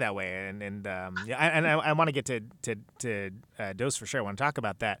genius band in that way, and I want to get to Dose for sure. I want to talk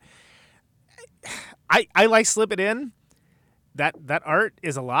about that. I like Slip It In. That art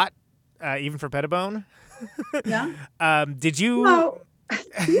is a lot, even for Pettibone. Yeah. Did you? No.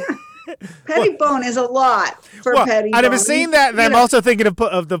 Yeah. Pettibone is a lot for Pettibone. And I was saying that I'm also thinking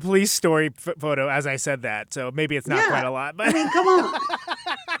of the police story photo as I said that, so maybe it's not quite a lot. But I mean, come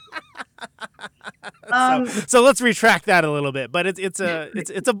on. So let's retract that a little bit. But it's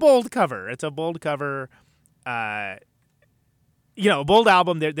a bold cover. It's a bold cover. A bold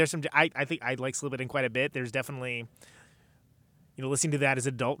album. There's some. I think I like Slip It In quite a bit. There's definitely, listening to that as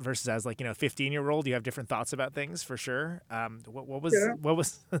an adult versus as 15-year-old, you have different thoughts about things for sure. What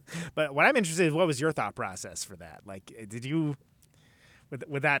was, but what I'm interested in, what was your thought process for that? Like, did you,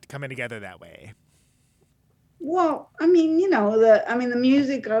 with that coming together that way? Well, I mean, the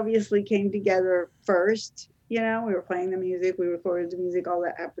music obviously came together first. We were playing the music, we recorded the music, all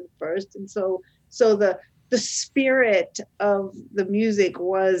that happened first, and so the spirit of the music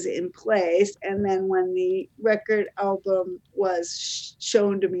was in place. And then when the record album was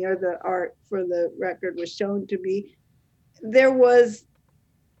shown to me, or the art for the record was shown to me, there was,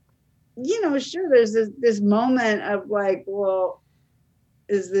 sure, there's this moment of like, well,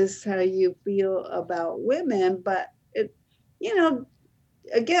 is this how you feel about women? But it,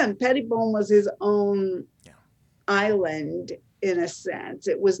 again, Pettibone was his own island. In a sense,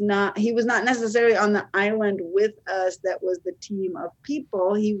 he was not necessarily on the island with us. That was the team of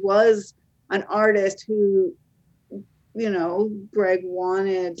people. He was an artist who, Greg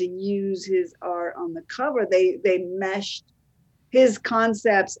wanted to use his art on the cover. They meshed his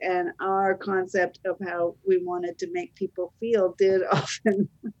concepts and our concept of how we wanted to make people feel did often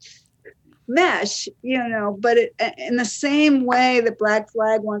mesh, but in the same way that Black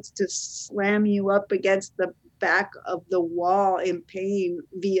Flag wants to slam you up against the back of the wall in pain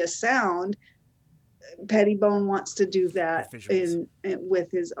via sound, Pettibone wants to do that with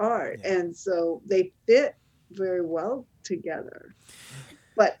his art. Yeah. And so they fit very well together.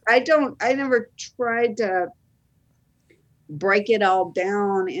 But I never tried to break it all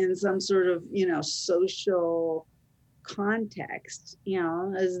down in some sort of, social context,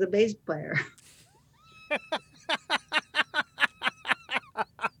 as the bass player.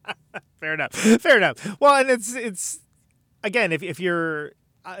 Fair enough. Well, and it's again, if you're,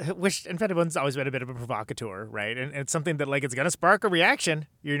 and Pettibone's always been a bit of a provocateur, right? And it's something that it's going to spark a reaction.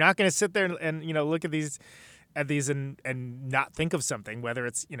 You're not going to sit there and look at these and not think of something, whether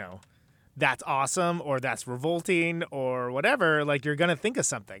it's that's awesome or that's revolting or whatever. Like, you're going to think of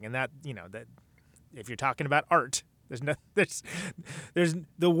something, and that that if you're talking about art, there's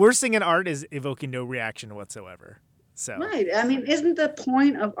the worst thing in art is evoking no reaction whatsoever. So. Right. I mean, isn't the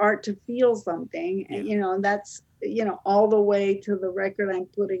point of art to feel something? And, and that's, all the way to the record I'm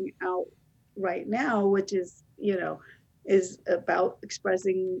putting out right now, which is, is about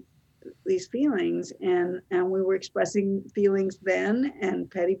expressing these feelings. And we were expressing feelings then,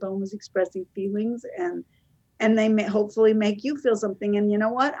 and Pettibone was expressing feelings, and they may hopefully make you feel something. And you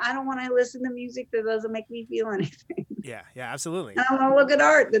know what? I don't want to listen to music that doesn't make me feel anything. Yeah, absolutely. I don't want to look at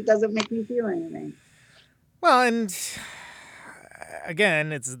art that doesn't make me feel anything. Well, and again,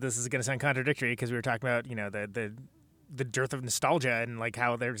 this is going to sound contradictory because we were talking about, the dearth of nostalgia and like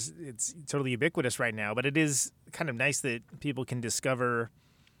how it's totally ubiquitous right now. But it is kind of nice that people can discover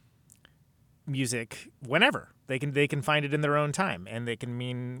music whenever they can find it in their own time, and they can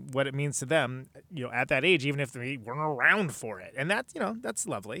mean what it means to them, at that age, even if they weren't around for it. And that's, that's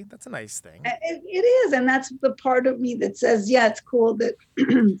lovely. That's a nice thing. It is. And that's the part of me that says, yeah, it's cool that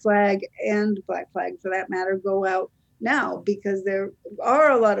Flag and Black Flag, for that matter, go out now, because there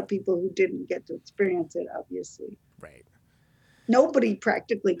are a lot of people who didn't get to experience it, obviously. Right. Nobody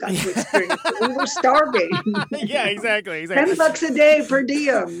practically got to experience it. We were starving. Yeah, exactly. $10 a day per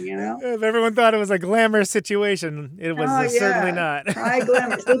diem, If everyone thought it was a glamorous situation, it was certainly not. High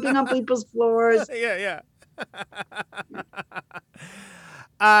glamour, sleeping on people's floors. Yeah.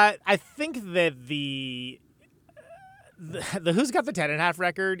 I think that the Who's Got the 10.5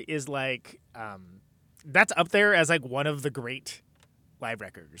 record is that's up there as one of the great live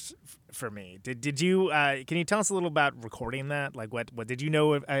records for me. Did you can you tell us a little about recording that? Like, what did you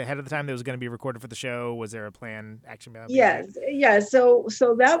know ahead of the time that it was going to be recorded for the show? Was there a plan action behind it? Yes. Yeah. So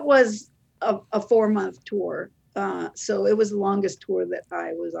that was a 4-month tour. So it was the longest tour that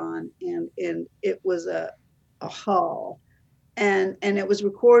I was on, and it was a haul, and it was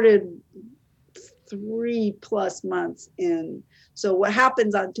recorded 3+ months in. So what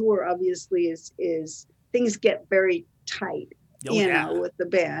happens on tour obviously is things get very tight, with the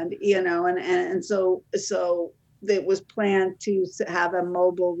band, and so it was planned to have a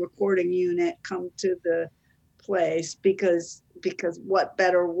mobile recording unit come to the place because what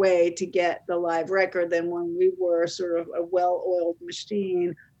better way to get the live record than when we were sort of a well-oiled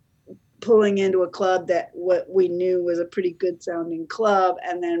machine pulling into a club that what we knew was a pretty good sounding club,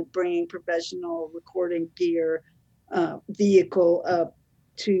 and then bringing professional recording gear vehicle up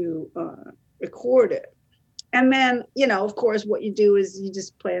to record it. And then, of course, what you do is you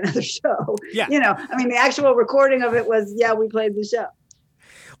just play another show. Yeah. The actual recording of it was, we played the show.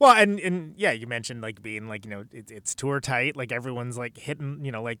 Well, and yeah, you mentioned like being like, it's tour tight, like everyone's like hitting,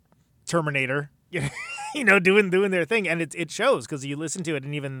 like Terminator, doing their thing. And it shows because you listen to it,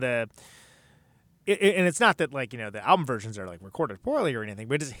 and even and it's not that like, the album versions are like recorded poorly or anything,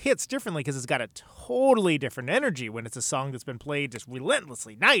 but it just hits differently because it's got a totally different energy when it's a song that's been played just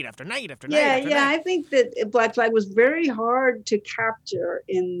relentlessly night after night after night. After night. I think that Black Flag was very hard to capture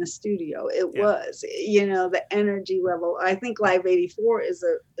in the studio. It was, the energy level. I think Live 84 is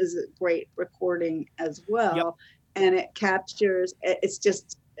a great recording as well. Yep. And it captures, it's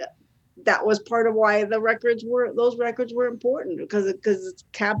just, that was part of why those records were important, because it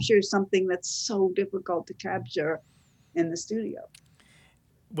captures something that's so difficult to capture in the studio.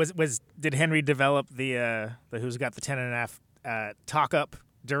 Did Henry develop the Who's Got the 10.5 talk up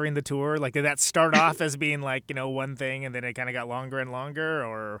during the tour? Like, did that start off as being like, one thing, and then it kind of got longer and longer,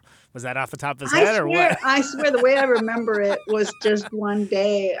 or was that off the top of his head, or what? I swear the way I remember it was just one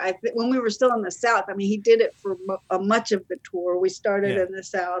day. When we were still in the South, he did it for much of the tour. We started in the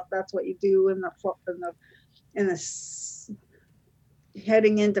South. That's what you do in the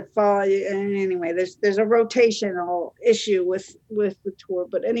heading into fall. And anyway, there's a rotational issue with the tour.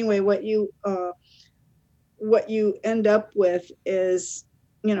 But anyway, what you end up with is,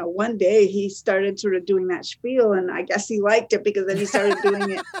 one day he started sort of doing that spiel, and I guess he liked it because then he started doing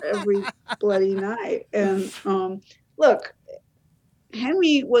it every bloody night. And look,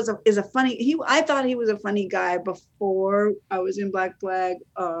 Henry is a funny. I thought he was a funny guy before I was in Black Flag.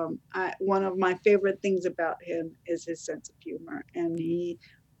 One of my favorite things about him is his sense of humor, and he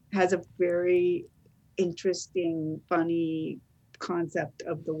has a very interesting, funny concept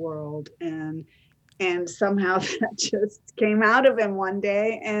of the world, and somehow that just came out of him one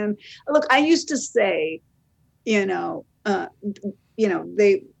day. And look, I used to say, that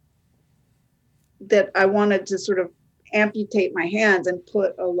I wanted to sort of amputate my hands and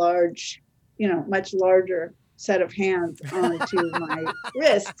put a large, much larger set of hands onto my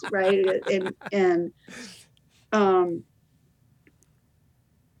wrists, right? And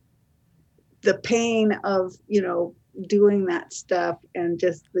the pain of, doing that stuff, and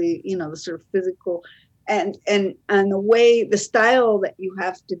just the the sort of physical and the style that you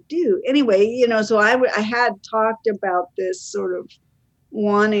have to do anyway, so I had talked about this sort of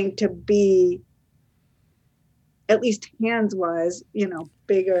wanting to be, at least hands wise,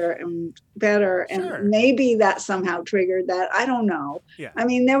 bigger and better. And sure. Maybe that somehow triggered that. I don't know. Yeah.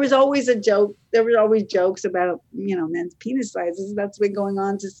 There was always always jokes about, men's penis sizes. That's been going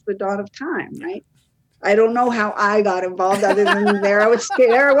on since the dawn of time. Right. I don't know how I got involved, other than there I was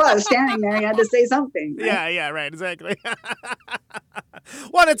standing there. I had to say something. Right? Yeah, right, exactly.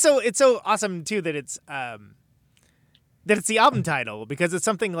 Well, it's so awesome too that it's the album title, because it's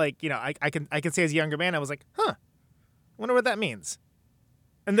something like, I can say as a younger man, I was like, I wonder what that means.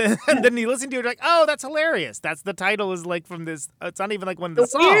 And then you listen to it, like, oh, that's hilarious. That's the title is like from this. It's not even like one of the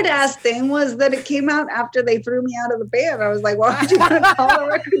songs. The weird ass thing was that it came out after they threw me out of the band. I was like, why would you want to call the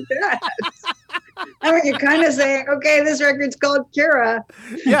record that? You're kind of saying, okay, this record's called Kira.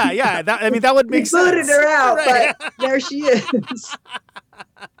 Yeah. That would make sense. Booted her out, right. But there she is.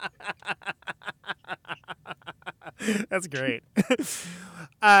 That's great.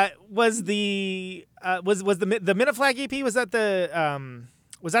 Was the Minute Flag EP? Was that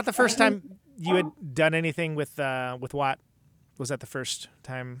the first time you had done anything with Watt? Was that the first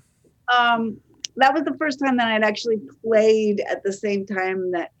time? That was the first time that I'd actually played at the same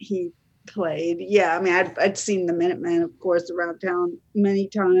time that he played. Yeah, I'd seen the Minutemen, of course, around town many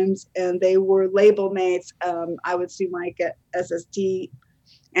times, and they were label mates. I would see Mike at SST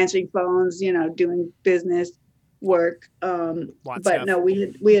answering phones, doing business work. But no,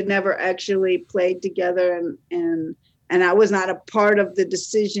 we had never actually played together, and I was not a part of the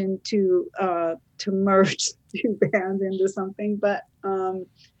decision to merge two bands into something. But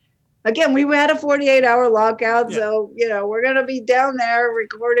again, we had a 48-hour lockout, Yeah. so we're gonna be down there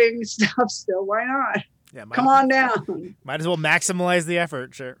recording stuff still. Why not? Yeah, Come on down. Might as well maximize the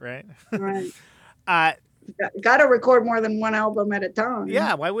effort, sure, right? Right. Uh, Got to record more than one album at a time.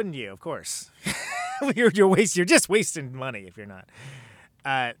 yeah, why wouldn't you? Of course. You're just wasting money if you're not.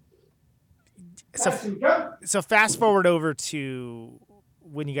 So fast forward over to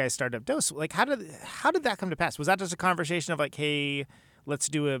when you guys started up Dose. Like, how did that come to pass? Was that just a conversation of like, hey, let's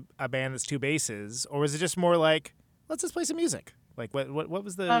do a band that's two basses, or was it just more like, let's just play some music? Like, what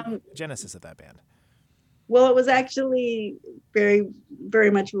was the genesis of that band? Well, it was actually very, very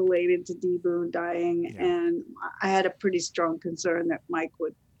much related to D. Boone dying, and I had a pretty strong concern that Mike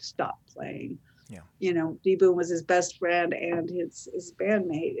would stop playing. Yeah, D. Boone was his best friend and his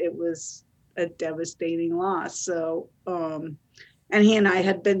bandmate. It was a devastating loss. So, and he and I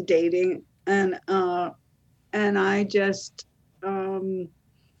had been dating, and I just,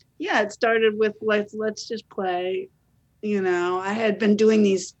 it started with let's just play. I had been doing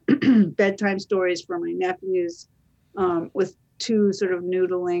these bedtime stories for my nephews with two sort of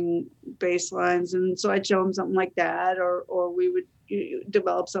noodling bass lines. And so I'd show them something like that, or we would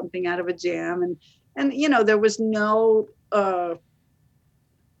develop something out of a jam. And there was no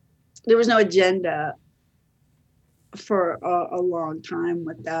agenda for a long time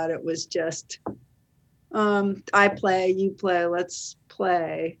with that. It was just, I play, you play, let's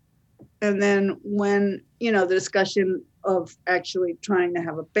play. And then when, the discussion of actually trying to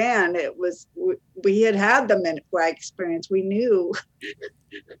have a band, it was, we had the Minute Flag experience. We knew,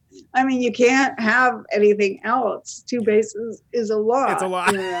 I mean, you can't have anything else. Two basses is a lot. It's a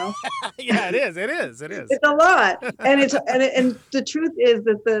lot. Yeah, it is. It's a lot. And and the truth is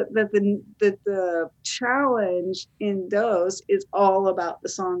that the challenge in Dose is all about the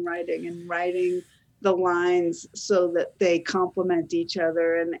songwriting and writing the lines so that they complement each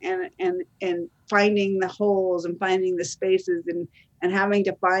other, and finding the holes and finding the spaces, and having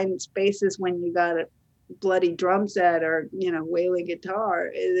to find spaces when you got a bloody drum set or wailing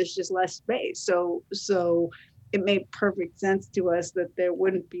guitar. There's just less space. So it made perfect sense to us that there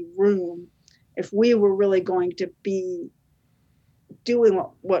wouldn't be room if we were really going to be doing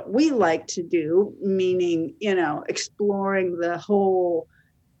what we like to do, meaning exploring the whole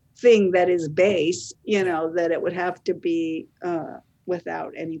thing that is bass, that it would have to be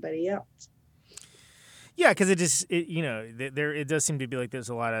without anybody else. Yeah, because it does seem to be like there's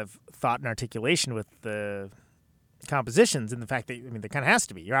a lot of thought and articulation with the compositions, and the fact that there kind of has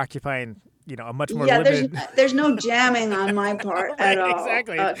to be. You're occupying a much more limited. There's no jamming on my part at all.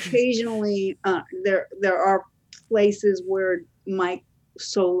 Exactly. Occasionally, there are places where Mike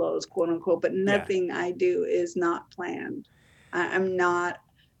solos, quote unquote, but nothing I do is not planned. I'm not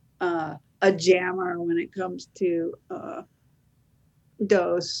a jammer when it comes to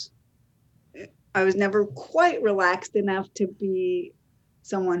Dose. I was never quite relaxed enough to be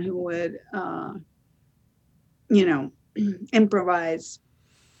someone who would, improvise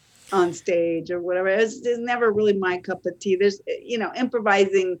on stage or whatever. It's never really my cup of tea. There's,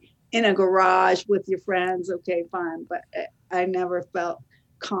 improvising in a garage with your friends. Okay, fine. But I never felt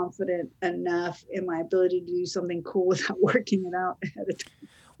confident enough in my ability to do something cool without working it out ahead of time.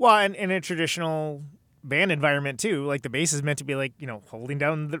 Well, and in a traditional band environment too, like the bass is meant to be like,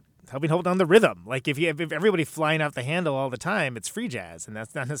 helping hold down the rhythm. Like if everybody flying off the handle all the time, it's free jazz, and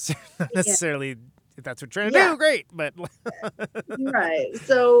that's not necessarily if that's what you're trying to do, great. But right.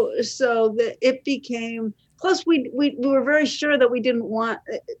 So it became. Plus, we were very sure that we didn't want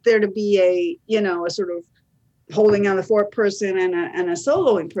there to be a sort of holding down the fourth person and a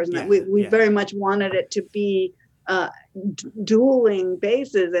soloing person. Yeah, we very much wanted it to be dueling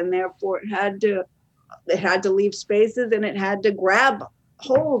basses, and therefore it had to leave spaces, and it had to grab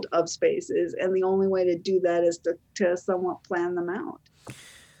hold of spaces, and the only way to do that is to somewhat plan them out.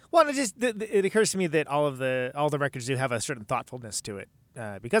 Well, it occurs to me that all the records do have a certain thoughtfulness to it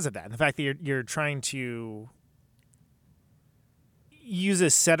because of that, and the fact that you're trying to use a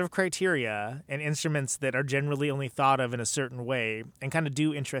set of criteria and instruments that are generally only thought of in a certain way, and kind of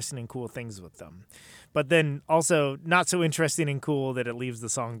do interesting and cool things with them, but then also not so interesting and cool that it leaves the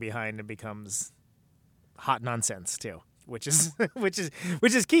song behind and becomes hot nonsense too. Which is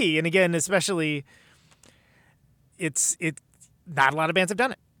key, and again, especially, it's not a lot of bands have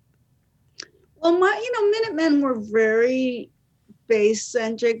done it. Well, Minutemen were very bass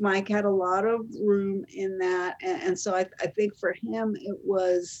centric. Mike had a lot of room in that, and so I think for him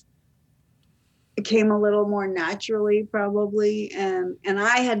it came a little more naturally, probably. And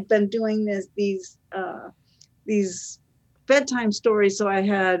I had been doing these bedtime stories, so I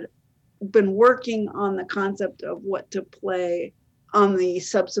had been working on the concept of what to play on the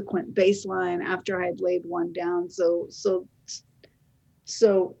subsequent bass line after I had laid one down. So,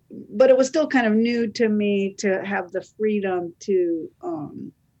 but it was still kind of new to me to have the freedom to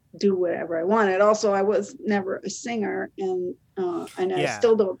do whatever I wanted. Also, I was never a singer, and I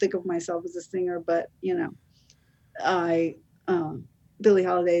still don't think of myself as a singer. But Billie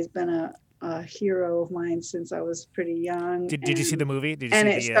Holiday has been a hero of mine since I was pretty young. Did you see the movie? Did you and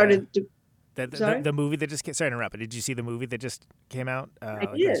see it started to. The movie that just came, sorry to interrupt, but did you see the movie that just came out? I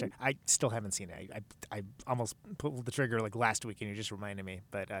did. I still haven't seen it. I almost pulled the trigger like last week, and you just reminded me.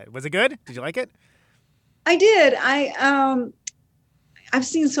 But was it good? Did you like it? I did. I've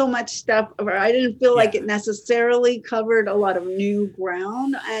seen so much stuff of her. I didn't feel like it necessarily covered a lot of new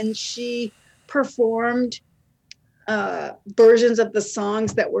ground, and she performed versions of the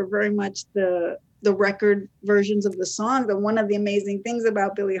songs that were very much the record versions of the songs. And one of the amazing things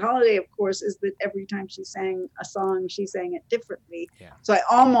about Billie Holiday, of course, is that every time she sang a song, she sang it differently. Yeah. So I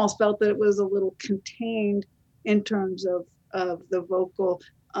almost felt that it was a little contained in terms of the vocal,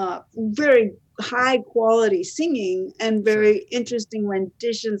 very high quality singing and very interesting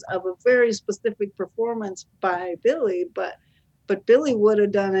renditions of a very specific performance by Billie, but Billie would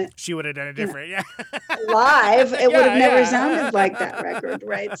have done it. She would have done it different, live. It would have never sounded like that record,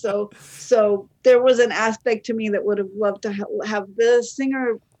 right? So there was an aspect to me that would have loved to have the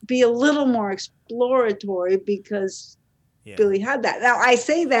singer be a little more exploratory because Billie had that. Now I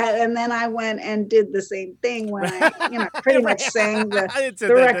say that, and then I went and did the same thing when I, pretty much sang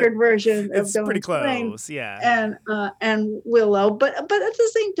the record version of it's Don't pretty Explain, close, yeah. And Willow, but at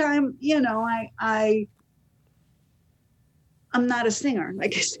the same time, I'm not a singer,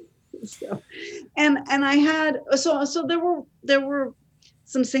 like I said. So, and I had so there were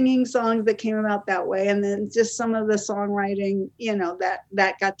some singing songs that came about that way, and then just some of the songwriting,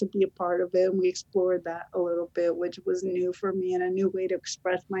 that got to be a part of it, and we explored that a little bit, which was new for me and a new way to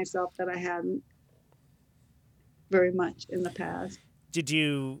express myself that I hadn't very much in the past. Did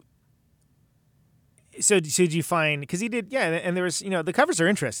you find, because he did, and there was, the covers are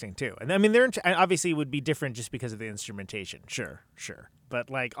interesting too, and I mean they're obviously would be different just because of the instrumentation, sure, but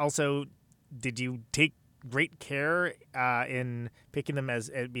like also, did you take great care in picking them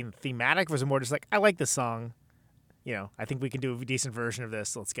as being thematic? Was it more just like, I like this song, I think we can do a decent version of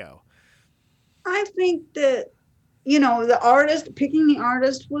this, let's go? I think that picking the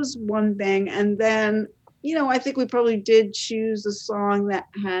artist was one thing, and then I think we probably did choose a song that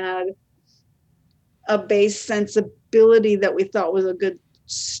had a bass sensibility that we thought was a good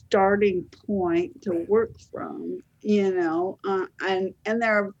starting point to work from, and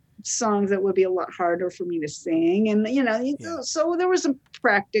there are songs that would be a lot harder for me to sing, and so there were some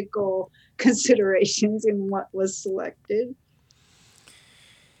practical considerations in what was selected.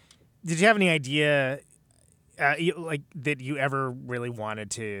 Did you have any idea that you ever really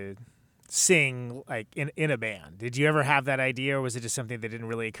wanted to sing like in a band? Did you ever have that idea, or was it just something that didn't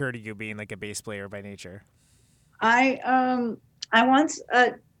really occur to you, being like a bass player by nature? I once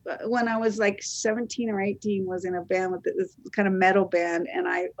when I was like 17 or 18 was in a band with this kind of metal band, and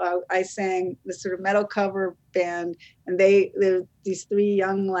I sang this sort of metal cover band, and these three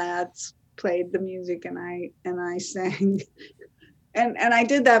young lads played the music, and I sang. And I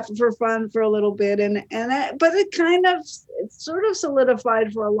did that for fun for a little bit, but it sort of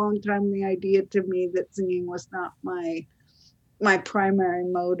solidified for a long time the idea to me that singing was not my primary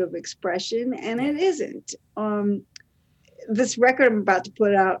mode of expression, and it isn't. This record I'm about to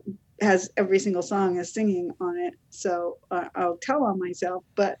put out has every single song has singing on it, so I'll tell on myself.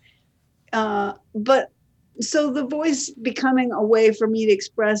 But so the voice becoming a way for me to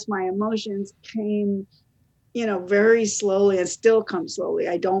express my emotions came, very slowly, and still comes slowly.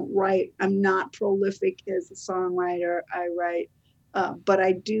 I don't write. I'm not prolific as a songwriter. I write, but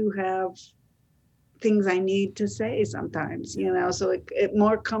I do have things I need to say sometimes, so it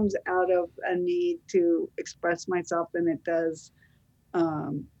more comes out of a need to express myself than it does.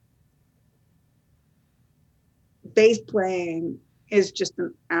 Bass playing is just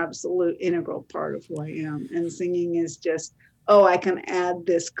an absolute integral part of who I am, and singing is just, I can add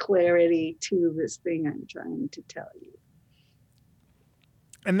this clarity to this thing I'm trying to tell you.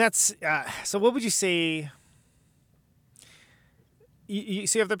 And that's so what would you say? You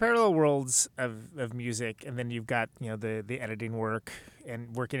have the parallel worlds of music, and then you've got the editing work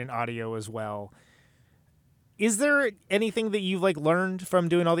and working in audio as well. Is there anything that you've learned from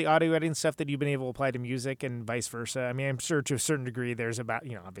doing all the audio editing stuff that you've been able to apply to music, and vice versa? I mean, I'm sure to a certain degree there's about,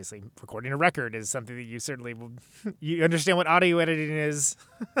 obviously recording a record is something that you certainly will, you understand what audio editing is.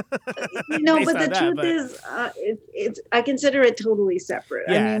 No, but the truth is, I consider it totally separate.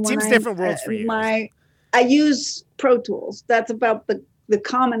 Yeah, it seems different worlds for you. I use Pro Tools. That's about the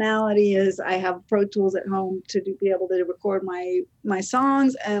commonality is I have Pro Tools at home to be able to record my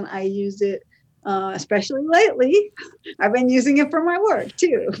songs, and I use it, especially lately. I've been using it for my work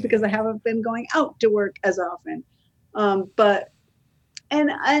too, because I haven't been going out to work as often.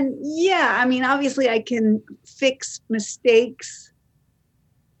 And yeah, I mean, obviously I can fix mistakes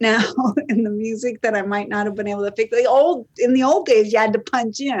now in the music that I might not have been able to fix. In the old days, you had to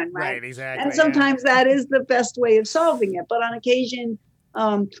punch in, right? Exactly. And sometimes that is the best way of solving it. But on occasion,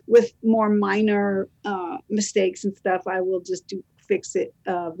 with more minor mistakes and stuff, I will just fix it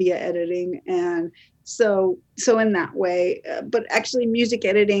via editing. And so in that way, but actually music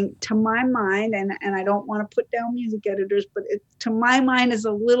editing, to my mind, and I don't want to put down music editors, but it, to my mind, is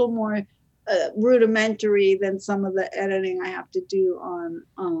a little more rudimentary than some of the editing I have to do on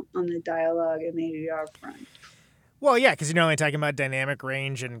the dialogue and the ADR front. Well, yeah, because you're not only talking about dynamic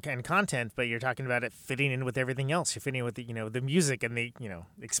range and content, but you're talking about it fitting in with everything else. You're fitting in with the music and the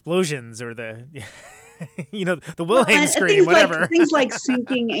explosions or the the Wilhelm scream, whatever. Things like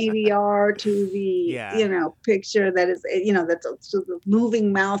syncing ADR to the picture that is that's a sort of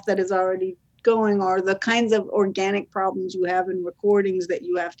moving mouth that is already going, or the kinds of organic problems you have in recordings that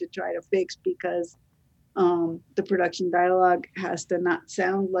you have to try to fix because the production dialogue has to not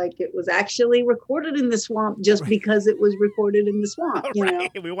sound like it was actually recorded in the swamp just because it was recorded in the swamp.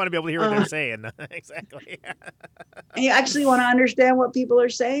 We want to be able to hear what they're saying. Exactly. And you actually want to understand what people are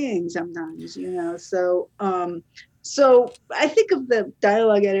saying sometimes, So I think of the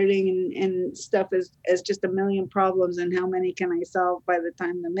dialogue editing and stuff as just a million problems, and how many can I solve by the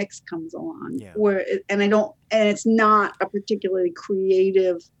time the mix comes along? Yeah. And it's not a particularly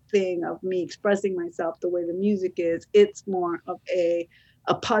creative thing of me expressing myself the way the music is. It's more of a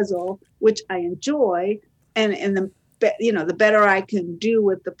puzzle, which I enjoy, and the better I can do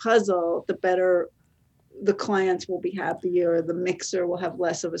with the puzzle, the better the clients will be happier, the mixer will have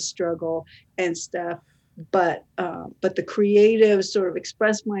less of a struggle and stuff. But the creative sort of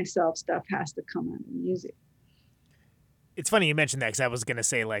express myself stuff has to come out of music. It's funny you mentioned that, because I was going to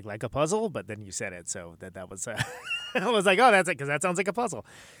say like a puzzle, but then you said it, so that was I was like, oh, that's it, because that sounds like a puzzle.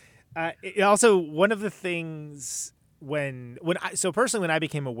 Also, one of the things when I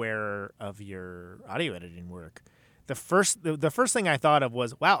became aware of your audio editing work, the first thing I thought of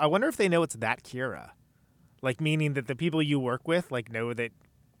was, wow, I wonder if they know it's that Kira, like, meaning that the people you work with know that.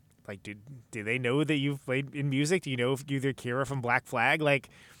 Like, do they know that you've played in music? Do you know if you're Kira from Black Flag? Like,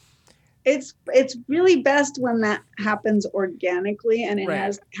 it's really best when that happens organically, and it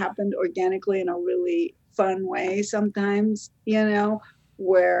has happened organically in a really fun way sometimes,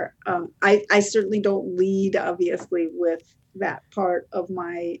 where I certainly don't lead, obviously, with that part of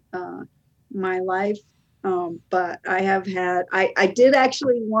my my life, but I have had I did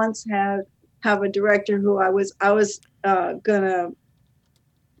actually once have a director who I was gonna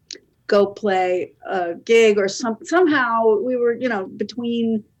go play a gig or somehow we were,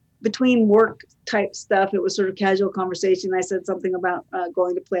 between work type stuff. It was sort of casual conversation. I said something about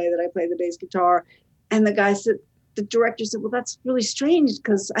going to play, that I play the bass guitar. And the director said, well, that's really strange,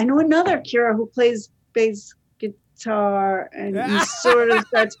 because I know another Kira who plays bass guitar. And he sort of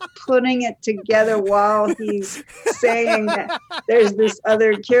starts putting it together while he's saying that there's this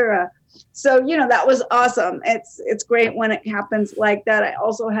other Kira. So, that was awesome. It's great when it happens like that. I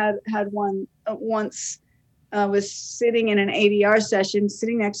also had one once. Was sitting in an ADR session,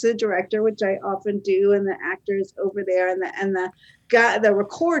 sitting next to the director, which I often do, and the actors over there, and the guy, the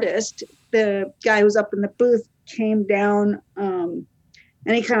recordist, the guy who's up in the booth, came down, and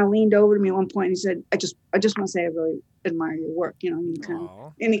he kind of leaned over to me at one point and he said, "I just want to say I really admire your work," and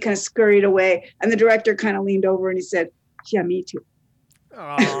he kind of scurried away, and the director kind of leaned over and he said, "Yeah, me too."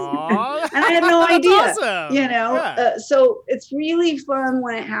 Aww. And I had no idea, awesome. Yeah. So it's really fun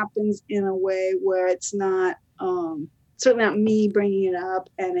when it happens in a way where it's not, certainly not me bringing it up,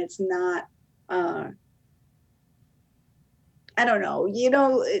 and it's not, I don't know,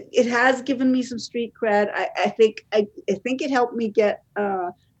 it has given me some street cred. I think it helped me get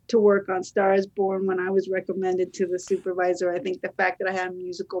to work on Star is Born when I was recommended to the supervisor. I think the fact that I had a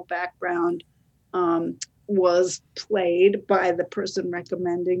musical background, was played by the person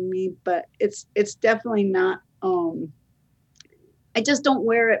recommending me, but it's definitely not, I just don't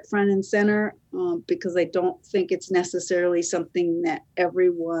wear it front and center, because I don't think it's necessarily something that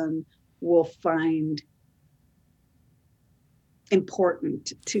everyone will find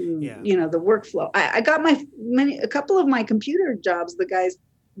important to, the workflow. I got a couple of my computer jobs,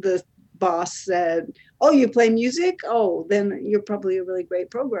 the boss said, "Oh, you play music? Oh, then you're probably a really great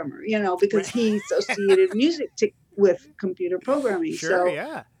programmer," because he associated music with computer programming. Sure, So,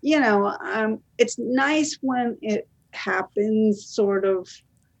 yeah. it's nice when it happens sort of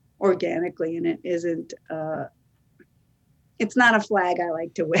organically, and it isn't. It's not a flag I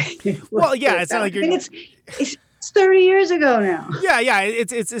like to wave. Well, yeah, it's not like you're. It's 30 years ago now. Yeah.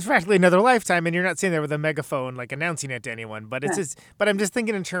 It's practically another lifetime, and you're not sitting there with a megaphone like announcing it to anyone. But it's just. But I'm just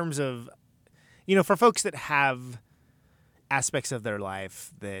thinking in terms of, for folks that have aspects of their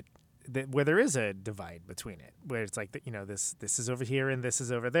life that where there is a divide between it, where it's like this is over here and this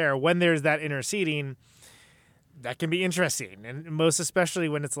is over there. When there's that interceding, that can be interesting, and most especially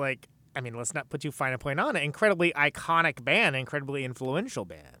when it's like, I mean, let's not put too fine a point on it. Incredibly iconic band, incredibly influential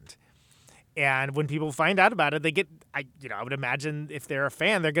band. And when people find out about it, they get, I would imagine if they're a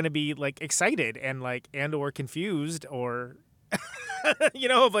fan, they're going to be like excited and or confused or,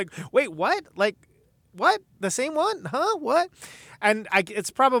 of like, wait, what? Like, what? The same one? Huh? What? And it's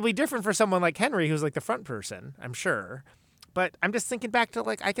probably different for someone like Henry, who's like the front person, I'm sure. But I'm just thinking back to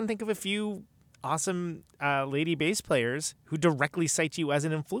I can think of a few awesome lady bass players who directly cite you as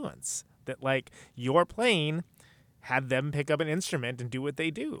an influence, that your playing had them pick up an instrument and do what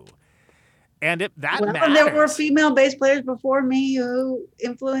they do. And matters. There were female bass players before me who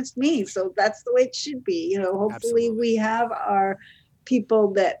influenced me, so that's the way it should be. Hopefully Absolutely. We have our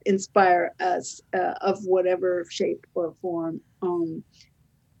people that inspire us of whatever shape or form.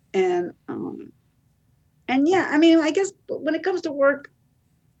 And yeah, I mean, I guess when it comes to work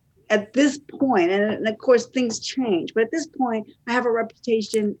at this point, and of course things change, but at this point, I have a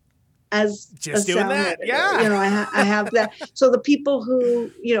reputation as just a doing sound that. editor. Yeah. I have that. So the people who,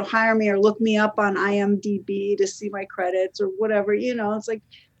 hire me or look me up on IMDb to see my credits or whatever, it's like,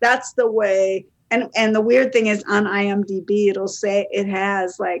 that's the way. And the weird thing is on IMDb, it'll say it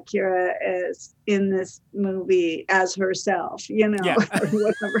has like Kira is in this movie as herself, Yeah. or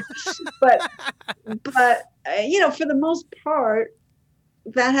whatever. But for the most part,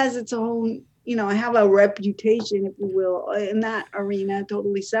 that has its own, I have a reputation, if you will, in that arena,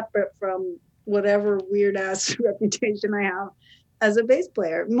 totally separate from whatever weird ass reputation I have as a bass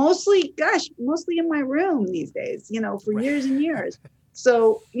player. Mostly in my room these days, for years and years.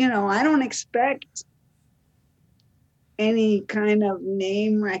 So, I don't expect any kind of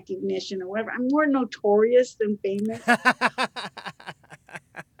name recognition or whatever. I'm more notorious than famous.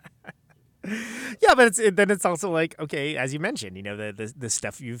 Yeah, but it's also like, okay, as you mentioned, the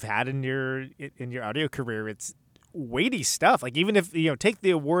stuff you've had in your audio career, it's weighty stuff. Like, even if take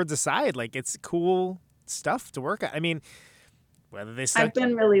the awards aside, like, it's cool stuff to work on. I mean, whether they I've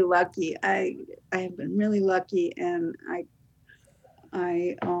been really lucky. I have been really lucky, and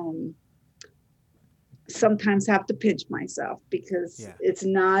I sometimes have to pinch myself because it's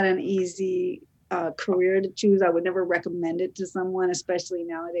not an easy career to choose. I would never recommend it to someone, especially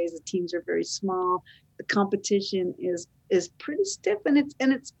nowadays. The teams are very small. The competition is pretty stiff, and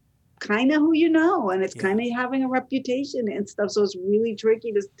it's kind of who and it's kind of having a reputation and stuff. So it's really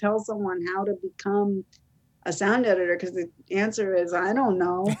tricky to tell someone how to become a sound editor, because the answer is, I don't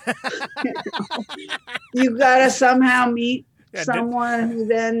know. You gotta somehow meet someone who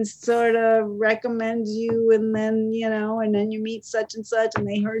then sort of recommends you, and then and then you meet such and such, and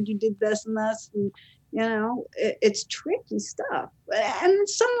they heard you did this and this, and it's tricky stuff. And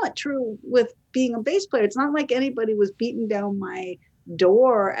it's somewhat true with being a bass player. It's not like anybody was beating down my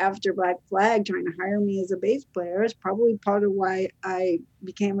door after Black Flag trying to hire me as a bass player. It's probably part of why I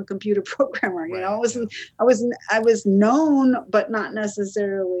became a computer programmer. Right, I was known, but not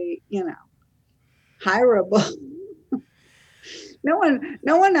necessarily hireable. No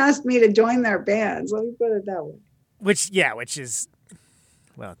one asked me to join their bands. Let me put it that way. Which is,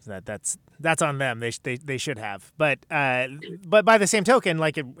 well, that's on them. They should have. But by the same token,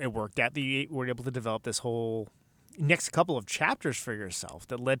 like, it worked out. You were able to develop this whole next couple of chapters for yourself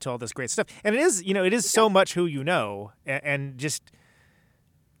that led to all this great stuff. And it is so much who and just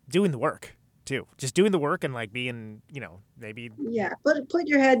doing the work too. Just doing the work and like being, maybe. Yeah, put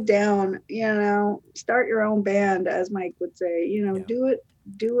your head down, start your own band, as Mike would say, do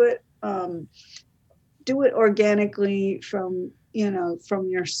it organically from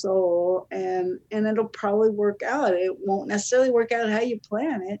your soul, and it'll probably work out. It won't necessarily work out how you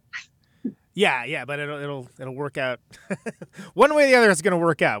plan it. Yeah, but it'll work out. One way or the other, it's going to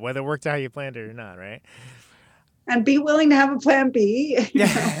work out, whether it worked out how you planned it or not, right? And be willing to have a plan B.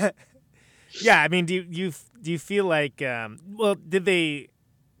 Yeah. Yeah, I mean, do you feel like? Did they?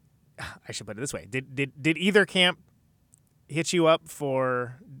 I should put it this way: Did either camp hit you up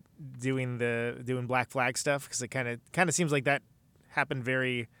for doing Black Flag stuff? Because it kind of seems like that happened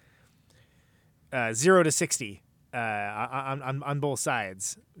very 0 to 60 on both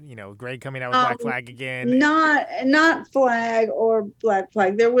sides. You know, Greg coming out with Black Flag again. Not Flag or Black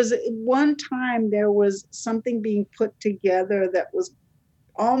Flag. There was one time there was something being put together that was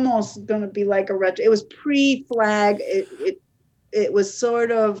almost going to be like a retro. It was pre-Flag. It was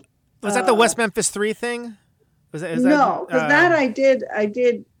sort of. Was that the West Memphis 3 thing? Was that? No, because that I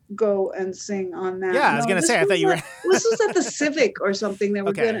did go and sing on that. Yeah, I was gonna say. I thought you were. This was at the Civic or something. They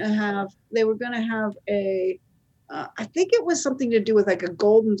were gonna have. They were gonna have a. I think it was something to do with like a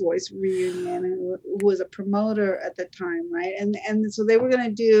Golden Voice reunion, and who was a promoter at the time, right? And so they were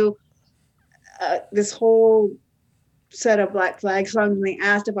gonna do this whole set of Black Flag songs, and they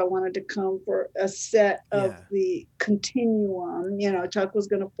asked if I wanted to come for a set of the Continuum. You know, Chuck was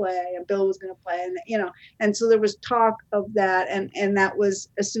going to play and Bill was going to play, and you know, and so there was talk of that, and that was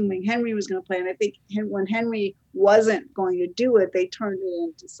assuming Henry was going to play. And I think when Henry wasn't going to do it, they turned it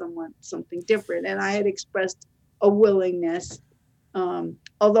into something different. And I had expressed a willingness,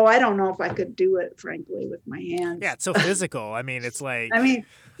 although I don't know if I could do it, frankly, with my hands. Yeah, it's so physical. I mean, it's like. I mean,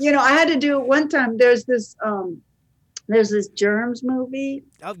 you know, I had to do it one time. There's this Germs movie.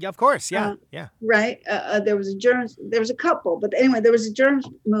 Oh, yeah, of course. Yeah. Yeah. Right. There was a couple, but anyway, there was a Germs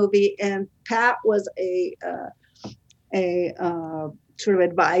movie, and Pat was a sort of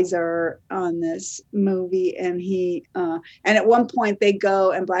advisor on this movie. And he, and at one point they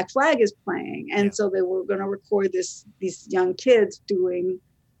go and Black Flag is playing. And so they were going to record these young kids doing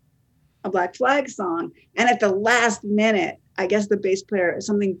a Black Flag song. And at the last minute, I guess the bass player,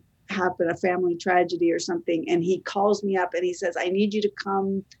 something happened, a family tragedy or something, and he calls me up and he says, I need you to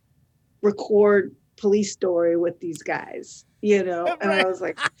come record Police Story with these guys, you know. Right. And I was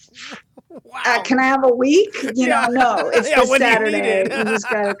like, wow. Can I have a week? You know, no, it's this Saturday. You just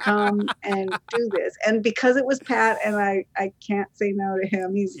gotta come and do this. And because it was Pat, and I can't say no to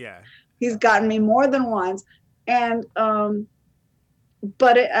him. He's gotten me more than once. And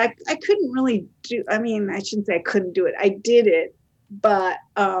but I couldn't really do, I mean, I shouldn't say I couldn't do it. I did it. But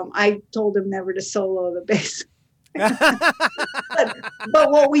I told him never to solo the bass.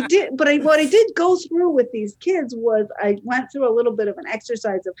 but what I did go through with these kids was I went through a little bit of an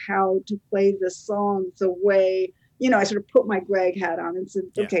exercise of how to play the songs the way, you know, I sort of put my Greg hat on and said,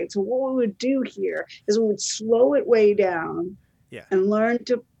 okay, so what we would do here is we would slow it way down and learn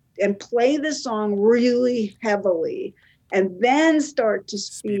to and play the song really heavily and then start to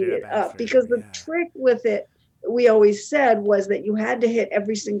speed it up. Because the trick with it, we always said, was that you had to hit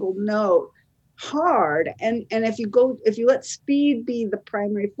every single note hard, and if you let speed be the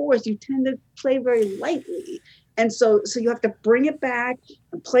primary force, you tend to play very lightly, and so you have to bring it back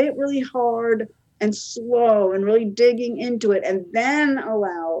and play it really hard and slow and really digging into it, and then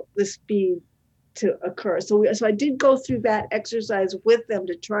allow the speed to occur. So I did go through that exercise with them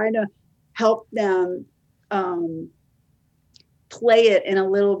to try to help them play it in a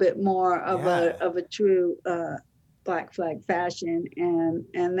little bit more of a true Black Flag fashion, and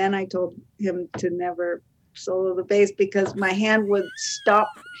then I told him to never solo the bass because my hand would stop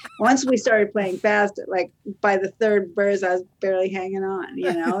once we started playing fast. Like by the third verse, I was barely hanging on.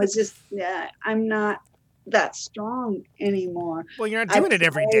 You know, it's just I'm not that strong anymore. Well, you're not doing it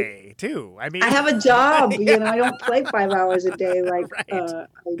every day, too. I mean, I have a job. You know, I don't play 5 hours a day like I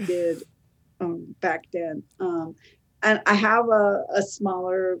did back then. And I have a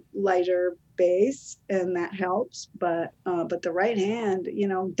smaller, lighter bass, and that helps. But the right hand, you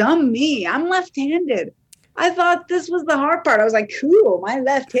know, dumb me. I'm left-handed. I thought this was the hard part. I was like, cool, my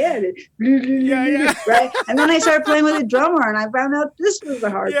left-handed. Right? And then I started playing with a drummer, and I found out this was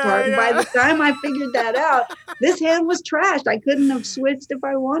the hard part. And by the time I figured that out, this hand was trashed. I couldn't have switched if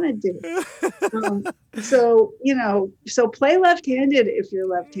I wanted to. So, you know, play left-handed if you're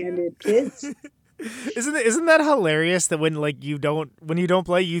left-handed, kids. Isn't that hilarious that when you don't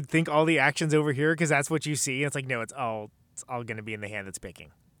play, you think all the action's over here because that's what you see. It's like, no, it's all going to be in the hand that's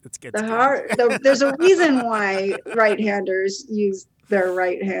picking. There's a reason why right-handers use their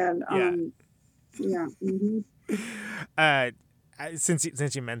right hand.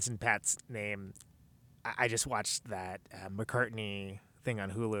 Since you mentioned Pat's name, I just watched that McCartney thing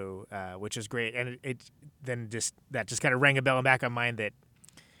on Hulu, which is great, and it just kind of rang a bell in the back of my mind that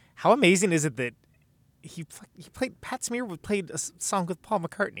how amazing is it that he played Pat Smear played a song with Paul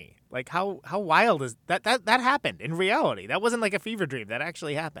McCartney. Like how wild is that happened in reality? That wasn't like a fever dream. That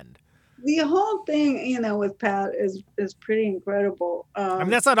actually happened. The whole thing, you know, with Pat is pretty incredible. I mean,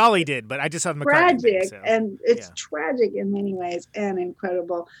 that's not all he did, but I just saw the McCartney tragic, thing, and it's tragic in many ways and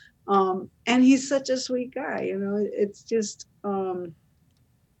incredible. And he's such a sweet guy, you know. It's just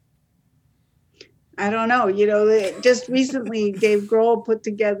I don't know. Just recently, Dave Grohl put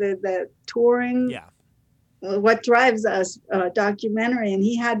together the touring. Yeah. What Drives Us documentary, and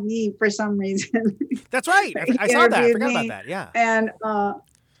he had me for some reason. That's right. I saw that. I forgot about that.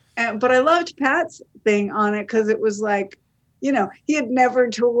 Yeah. But I loved Pat's thing on it because it was like, he had never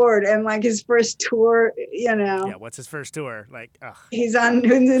toured, and like his first tour, Yeah. What's his first tour? Like, ugh. He's in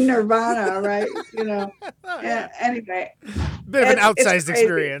Nirvana, right? Anyway. Bit of an outsized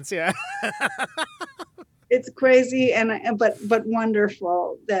experience. Yeah. It's crazy but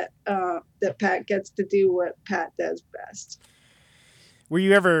wonderful that Pat gets to do what Pat does best. Were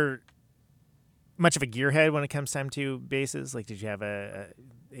you ever much of a gearhead when it comes time to basses? Like, did you have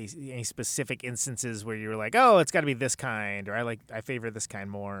any specific instances where you were like, oh, it's got to be this kind, or I favor this kind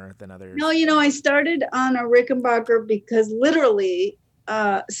more than others? No, I started on a Rickenbacker because literally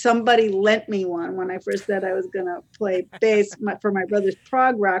somebody lent me one when I first said I was going to play bass for my brother's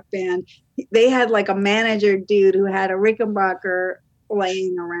prog rock band. They had like a manager dude who had a Rickenbacker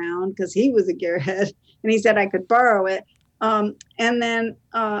laying around because he was a gearhead, and he said I could borrow it. And then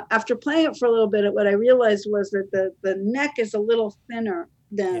after playing it for a little bit, what I realized was that the neck is a little thinner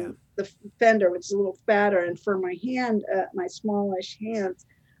than the fender, which is a little fatter. And for my hand, my smallish hands,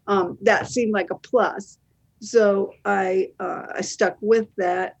 that seemed like a plus. So I stuck with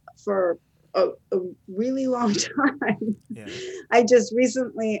that for a really long time. Yeah. I just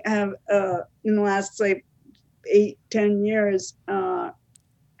recently have, in the last like 8-10 years,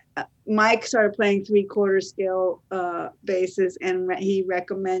 Mike started playing 3/4 scale basses, and he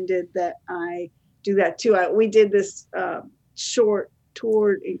recommended that I do that too. We did this short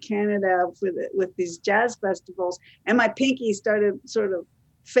tour in Canada with these jazz festivals, and my pinky started sort of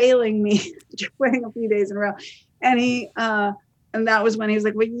failing me playing a few days in a row, and and that was when he was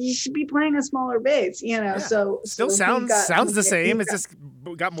like, well, you should be playing a smaller bass, Yeah. So still sounds the same. It's just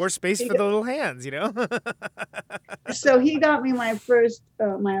got more space for the little hands, So he got me my first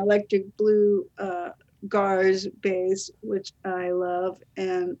my electric blue Gars bass, which I love,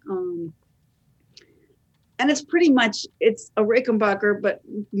 and it's pretty much, it's a Rickenbacker, but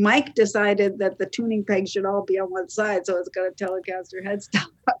Mike decided that the tuning pegs should all be on one side, so it's got a Telecaster headstock.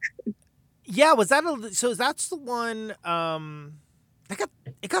 Yeah, so that's the one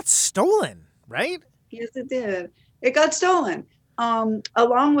it got stolen, right? Yes, it did. It got stolen,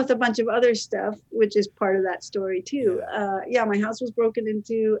 along with a bunch of other stuff, which is part of that story too. My house was broken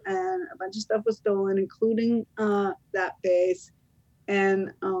into, and a bunch of stuff was stolen, including that bass.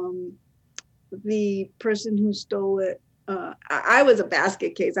 And the person who stole it, I was a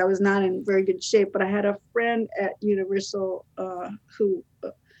basket case. I was not in very good shape, but I had a friend at Universal who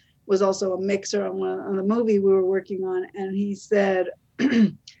was also a mixer on the movie we were working on, and he said,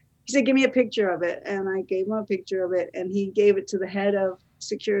 give me a picture of it. And I gave him a picture of it, and he gave it to the head of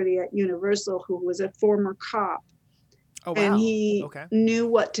security at Universal, who was a former cop. Oh, wow. And he knew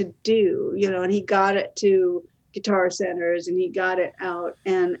what to do, and he got it to guitar centers, and he got it out.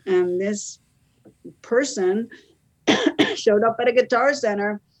 And this person showed up at a guitar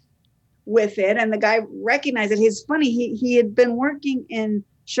center with it, and the guy recognized it. It's funny, he had been working in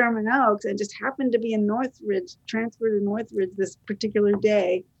Sherman Oaks and just happened to be in Northridge, transferred to Northridge this particular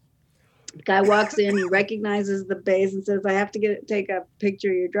day. The guy walks in, he recognizes the bass and says, I have to take a picture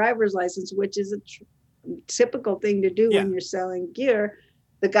of your driver's license, which is a typical thing to do when you're selling gear.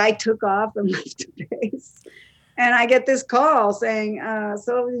 The guy took off and left the bass. And I get this call saying,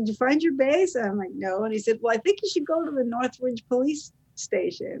 so did you find your bass? And I'm like, no. And he said, well, I think you should go to the Northridge police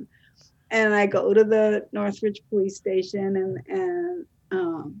station. And I go to the Northridge police station and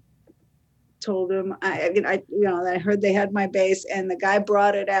told him, I heard they had my bass, and the guy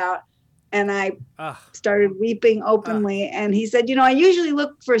brought it out, and I started weeping openly. And he said, I usually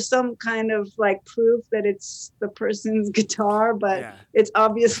look for some kind of like proof that it's the person's guitar, but it's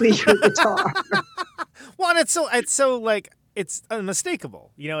obviously your guitar. Well, and it's so like, it's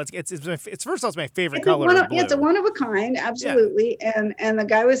unmistakable. It's first of all, it's my favorite color. It's a one of a kind, absolutely. Yeah. And the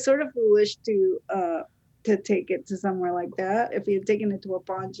guy was sort of foolish to take it to somewhere like that. If he had taken it to a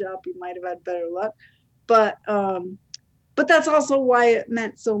pawn shop, he might have had better luck. But that's also why it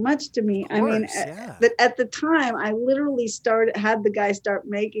meant so much to me. I mean, that at the time, I literally had the guy start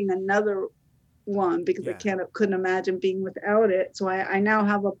making another one because I couldn't imagine being without it. So I now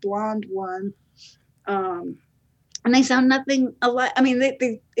have a blonde one. And they sound nothing alike. I mean,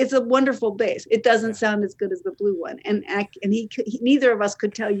 it's a wonderful bass. It doesn't sound as good as the blue one. And he neither of us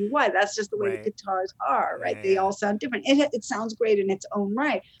could tell you why. That's just the way the guitars are, right? They all sound different. It sounds great in its own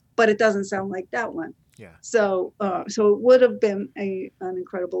right, but it doesn't sound like that one. Yeah. So it would have been an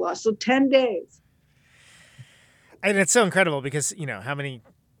incredible loss. So 10 days. And it's so incredible because,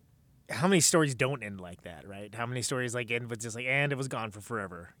 how many stories don't end like that, right? How many stories like end with just like, and it was gone for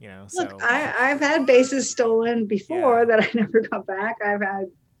forever, So Look, I've had bases stolen before that I never got back. I've had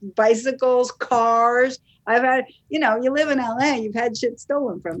bicycles, cars. I've had, you live in LA, you've had shit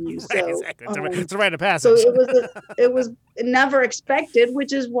stolen from you. Right, So exactly. It's a rite of passage. So it was never expected,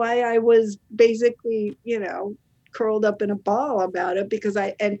 which is why I was basically, curled up in a ball about it, because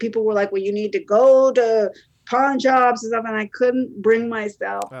and people were like, well, you need to go to pawn shops and stuff, and I couldn't bring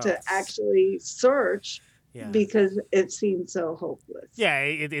myself to actually search because it seemed so hopeless. Yeah,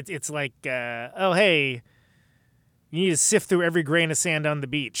 it's like, oh, hey, you need to sift through every grain of sand on the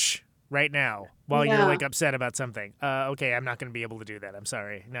beach right now while you're like upset about something. Okay, I'm not going to be able to do that. I'm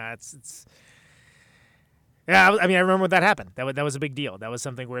sorry. No, it's. Yeah, I remember when that happened. That was a big deal. That was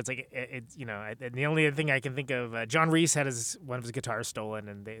something where it's like, and the only thing I can think of, John Reese had one of his guitars stolen,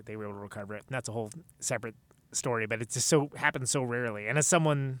 and they were able to recover it. And that's a whole separate story, but it just so happens so rarely. And as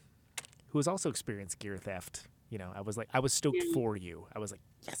someone who has also experienced gear theft, I was stoked for you. I was like,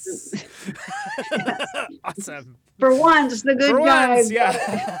 yes. Awesome. For once, the good guys. Yeah.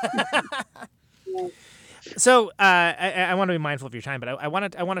 So I want to be mindful of your time, but I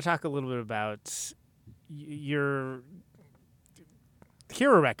want to talk a little bit about your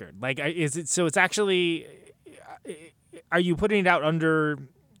hero record. Like, is it, so it's actually, are you putting it out under,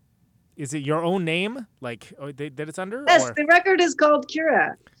 is it your own name, like, that it's under? Yes, or? The record is called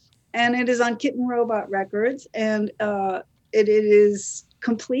Kira, and it is on Kitten Robot Records, and it is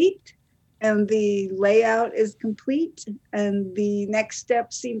complete, and the layout is complete, and the next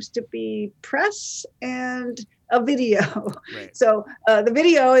step seems to be press and a video. Right. So the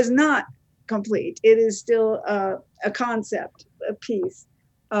video is not complete. It is still a concept, a piece.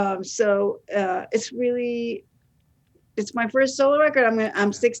 So it's my first solo record.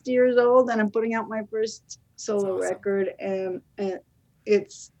 I'm 60 years old, and I'm putting out my first solo record, and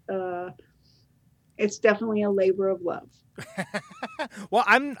it's definitely a labor of love. Well,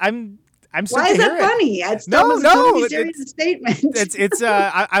 I'm Why is that funny? It's no, serious statement. It's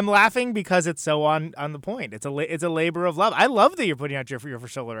I'm laughing because it's so on the point. It's a labor of love. I love that you're putting out your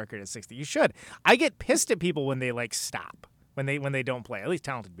first solo record at 60. You should. I get pissed at people when they like stop, when they don't play. At least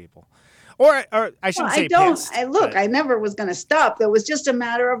talented people, or I shouldn't say pissed. I never was going to stop. There was just a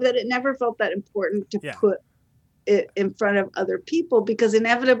matter of that. It never felt that important to put it in front of other people, because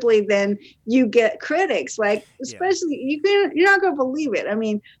inevitably then you get critics, like, especially you're not going to believe it. I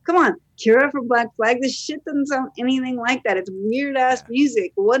mean, come on, Kira from Black Flag, this shit doesn't sound anything like that. It's weird ass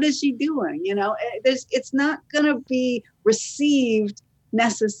music. What is she doing? It's not going to be received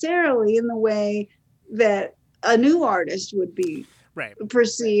necessarily in the way that a new artist would be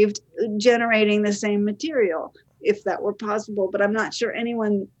perceived, generating the same material, if that were possible. But I'm not sure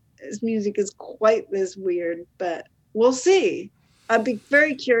anyone's music is quite this weird, but we'll see. I'd be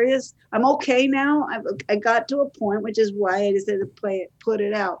very curious. I'm okay now. I got to a point, which is why I decided to put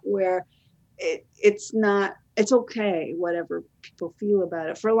it out, where it's okay, whatever people feel about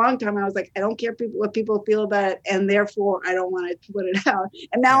it. For a long time, I was like, I don't care what people feel about it, and therefore I don't want to put it out.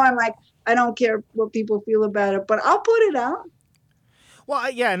 And now I'm like, I don't care what people feel about it, but I'll put it out. Well,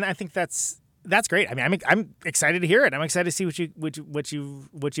 yeah, and I think that's great. I mean, I'm excited to hear it. I'm excited to see what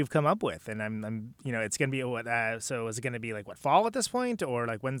you've come up with, and I'm it's going to be what. So is it going to be like fall at this point, or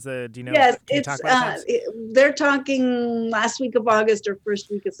like when's the? Do you know? Yes, they're talking last week of August or first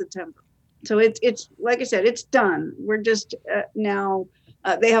week of September. So it's like I said, it's done. We're just now.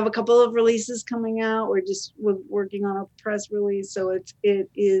 They have a couple of releases coming out. We're working on a press release, so it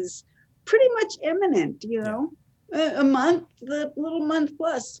is pretty much imminent. A month, the little month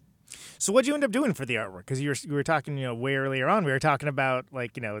plus. So what'd you end up doing for the artwork? Because you were talking, way earlier on, we were talking about we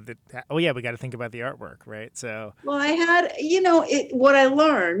got to think about the artwork, right? So. Well, I had, what I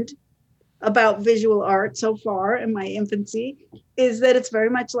learned about visual art so far in my infancy is that it's very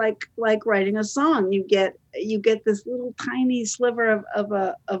much like writing a song. You get this little tiny sliver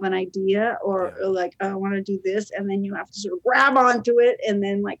of an idea, or like, I want to do this, and then you have to sort of grab onto it and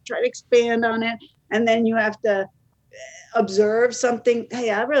then like try to expand on it, and then you have to observe something. Hey,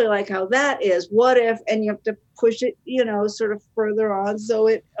 I really like how that is. What if? And you have to push it, sort of further on. So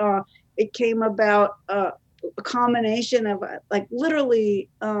it came about a combination of like literally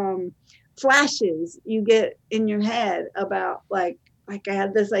flashes you get in your head about like I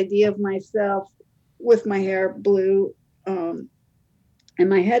had this idea of myself with my hair blue and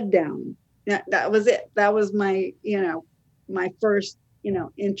my head down. That was it. That was my my first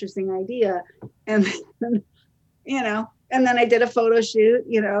interesting idea, and then, and then I did a photo shoot,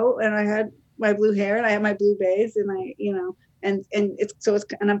 and I had my blue hair and I had my blue base, and and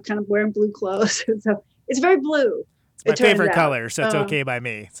I'm kind of wearing blue clothes. So it's very blue. It's my favorite color, so it's okay by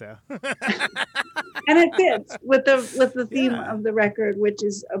me. So, and it fits with the theme of the record, which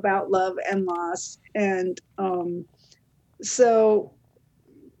is about love and loss. And so,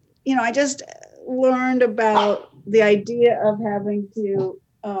 I just learned about the idea of having to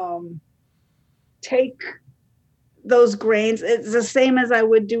take those grains. It's the same as I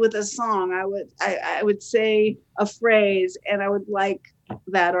would do with a song. I would say a phrase and I would like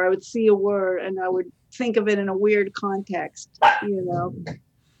that, or I would see a word and I would think of it in a weird context.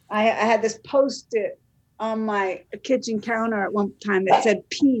 I had this Post-it on my kitchen counter at one time that said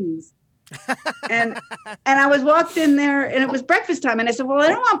peas. and I was walked in there and it was breakfast time and I said, well, I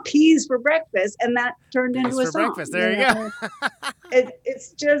don't want peas for breakfast, and that turned into a song. Breakfast. There you go.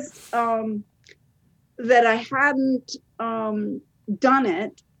 It's just that I hadn't done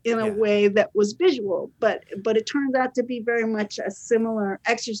it in a way that was visual, but it turned out to be very much a similar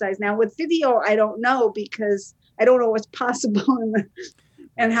exercise. Now with video, I don't know, because I don't know what's possible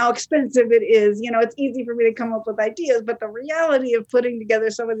and how expensive it is. It's easy for me to come up with ideas, but the reality of putting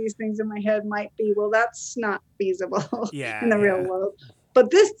together some of these things in my head might be, well, that's not feasible in the real world. But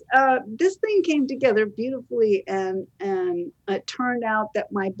this thing came together beautifully, and it turned out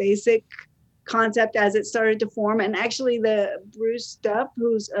that my basic concept as it started to form, and actually the Bruce Duff,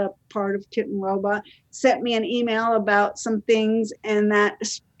 who's a part of Kitten Robot, sent me an email about some things, and that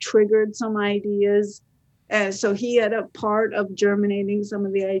triggered some ideas. So he had a part of germinating some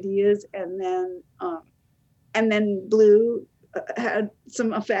of the ideas, and then Blue had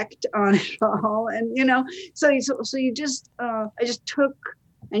some effect on it all. And so you just I just took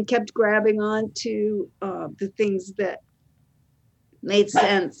and kept grabbing on to the things that made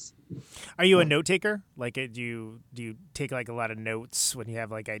sense. Are you a note taker? Like, do you take like a lot of notes when you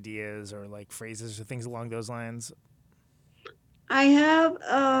have like ideas or like phrases or things along those lines? I have,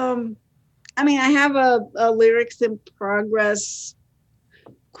 I have a lyrics in progress,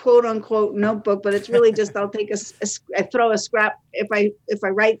 quote unquote notebook, but it's really just, I'll take I throw a scrap. If I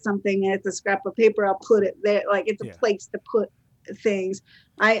write something and it's a scrap of paper, I'll put it there. Like it's a place to put things.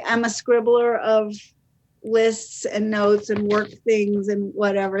 I'm a scribbler of lists and notes and work things and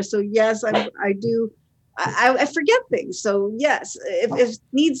whatever. So yes, I do. I forget things. So yes, if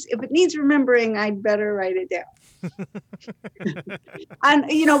it needs remembering, I'd better write it down. And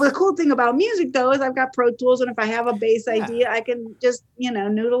the cool thing about music though is I've got Pro Tools, and if I have a bass idea, I can just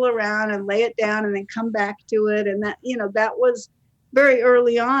noodle around and lay it down and then come back to it. And that that was very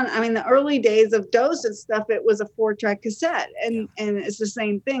early on. I mean, the early days of Dose and stuff, it was a 4-track cassette, and it's the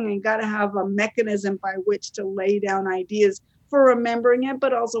same thing. You got to have a mechanism by which to lay down ideas for remembering it,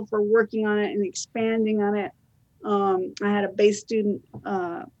 but also for working on it and expanding on it. I had a bass student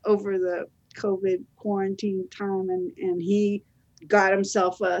over the COVID quarantine time, and he got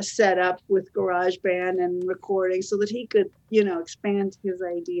himself set up with GarageBand and recording so that he could, expand his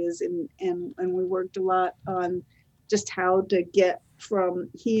ideas. And we worked a lot on just how to get from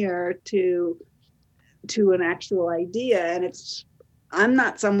here to an actual idea. And I'm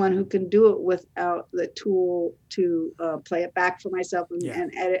not someone who can do it without the tool to play it back for myself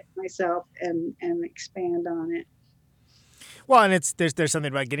and edit myself and expand on it. Well, and there's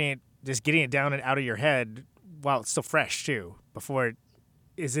something about getting it down and out of your head while it's still fresh too, before it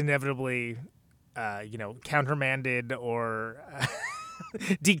is inevitably, countermanded or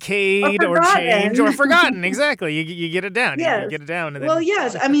decayed or changed or forgotten. Exactly. You get it down. Yes. You get it down. And then... Well,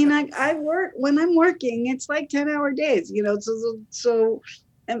 yes. I mean, I work when I'm working. It's like 10-hour days. So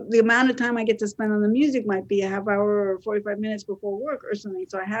and the amount of time I get to spend on the music might be a half hour or 45 minutes before work or something.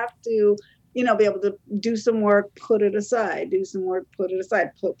 So I have to, be able to do some work, put it aside, do some work, put it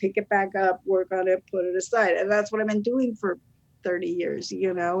aside, pick it back up, work on it, put it aside. And that's what I've been doing for 30 years,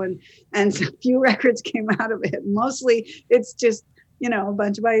 and a few records came out of it. Mostly it's just, a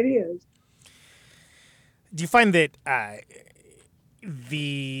bunch of ideas. Do you find that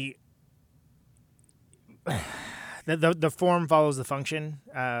the form follows the function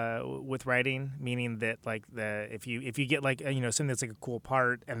with writing, meaning that like if you get like something that's like a cool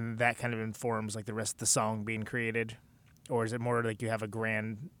part and that kind of informs like the rest of the song being created, or is it more like you have a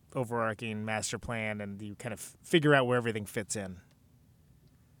grand overarching master plan and you kind of figure out where everything fits in?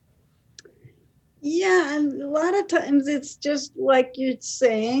 Yeah, and a lot of times it's just like you're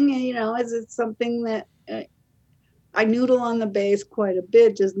saying, is it something that I noodle on the bass quite a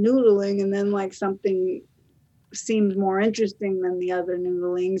bit, just noodling, and then like something seems more interesting than the other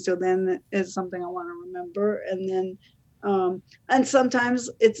noodling, so then it's something I want to remember. And then and sometimes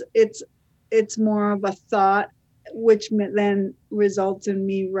it's more of a thought, which then results in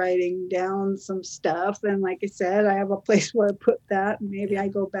me writing down some stuff. And like I said, I have a place where I put that, and maybe I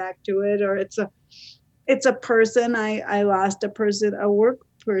go back to it, or it's it's a person. I lost a person, a work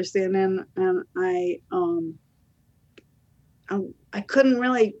person, and I couldn't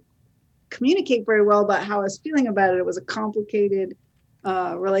really communicate very well about how I was feeling about it. It was a complicated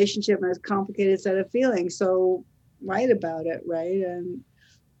relationship and a complicated set of feelings. So write about it, right? And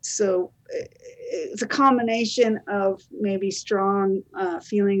so it's a combination of maybe strong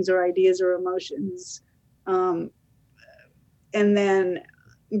feelings or ideas or emotions, and then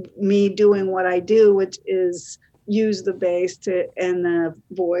me doing what I do, which is use the bass and the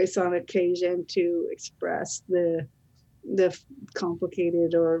voice on occasion to express the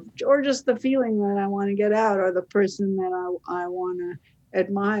complicated or just the feeling that I want to get out, or the person that I want to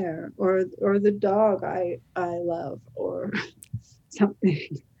admire, or the dog I love, or something.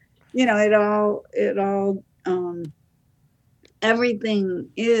 You know, it all everything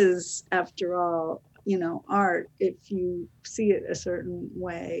is, after all, you know, art if you see it a certain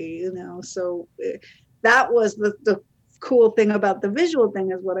way, you know. So that was the cool thing about the visual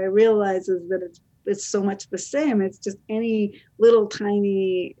thing, is what I realized is that it's so much the same. It's just any little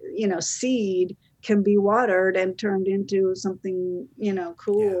tiny, you know, seed can be watered and turned into something, you know,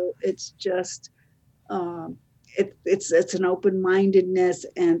 cool. Yeah. It's just it's an open-mindedness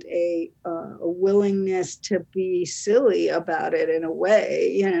and a willingness to be silly about it in a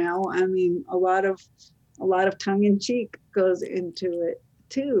way, you know. I mean, a lot of tongue-in-cheek goes into it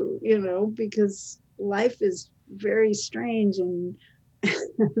too, you know, because life is very strange and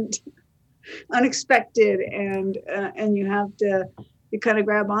unexpected, and you kind of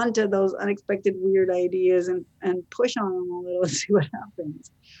grab onto those unexpected weird ideas and push on them a little and see what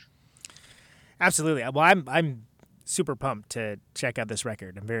happens. Absolutely. Well, I'm super pumped to check out this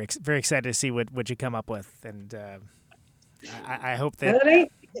record. I'm very excited to see what you come up with, and I hope that it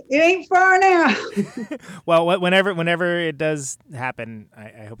ain't far now. Well, whenever it does happen,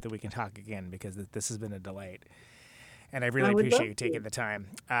 I hope that we can talk again, because this has been a delight. And I really appreciate you taking the time.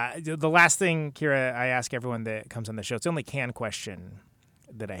 The last thing, Kira, I ask everyone that comes on the show, it's the only canned question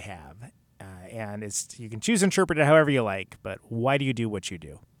that I have. And it's, you can choose to interpret it however you like, but why do you do what you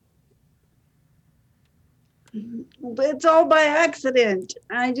do? It's all by accident.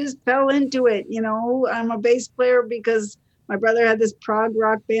 I just fell into it. You know, I'm a bass player because my brother had this prog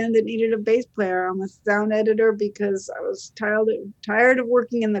rock band that needed a bass player. I'm a sound editor because I was tired of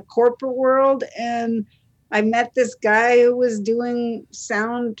working in the corporate world, and I met this guy who was doing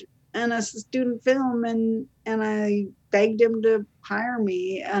sound and a student film, and I begged him to hire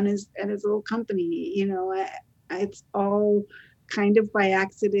me at his little company. You know, it's all kind of by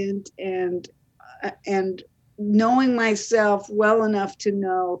accident, and knowing myself well enough to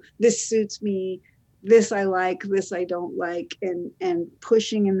know this suits me, this I like, this I don't like, and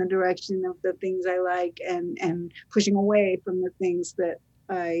pushing in the direction of the things I like, and pushing away from the things that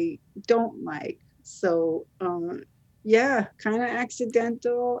I don't like. So yeah, kind of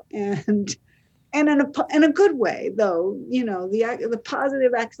accidental, and in a good way, though. You know, the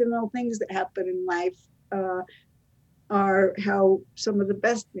positive accidental things that happen in life are how some of the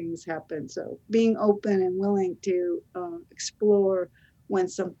best things happen. So being open and willing to explore when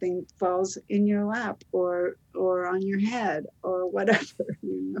something falls in your lap or on your head or whatever,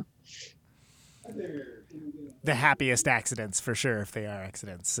 you know. The happiest accidents, for sure, if they are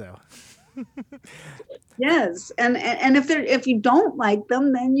accidents. So. Yes, and if you don't like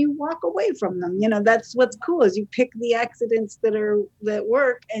them, then you walk away from them. You know, that's what's cool, is you pick the accidents that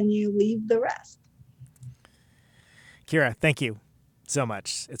work and you leave the rest. Kira, thank you so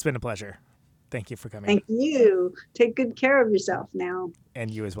much. It's been a pleasure. Thank you for coming. Thank you. Take good care of yourself now. And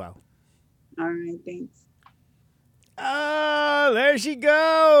you as well. All right, thanks. There she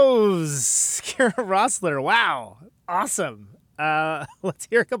goes. Kira Roessler. Wow. Awesome. Let's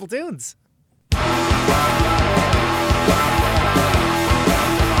hear a couple tunes.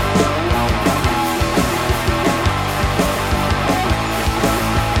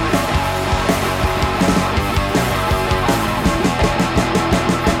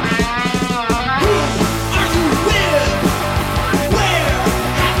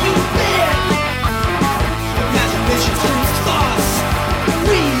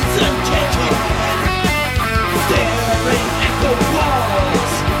 Staring at the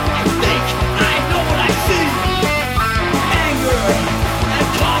walls, I think I know what I see.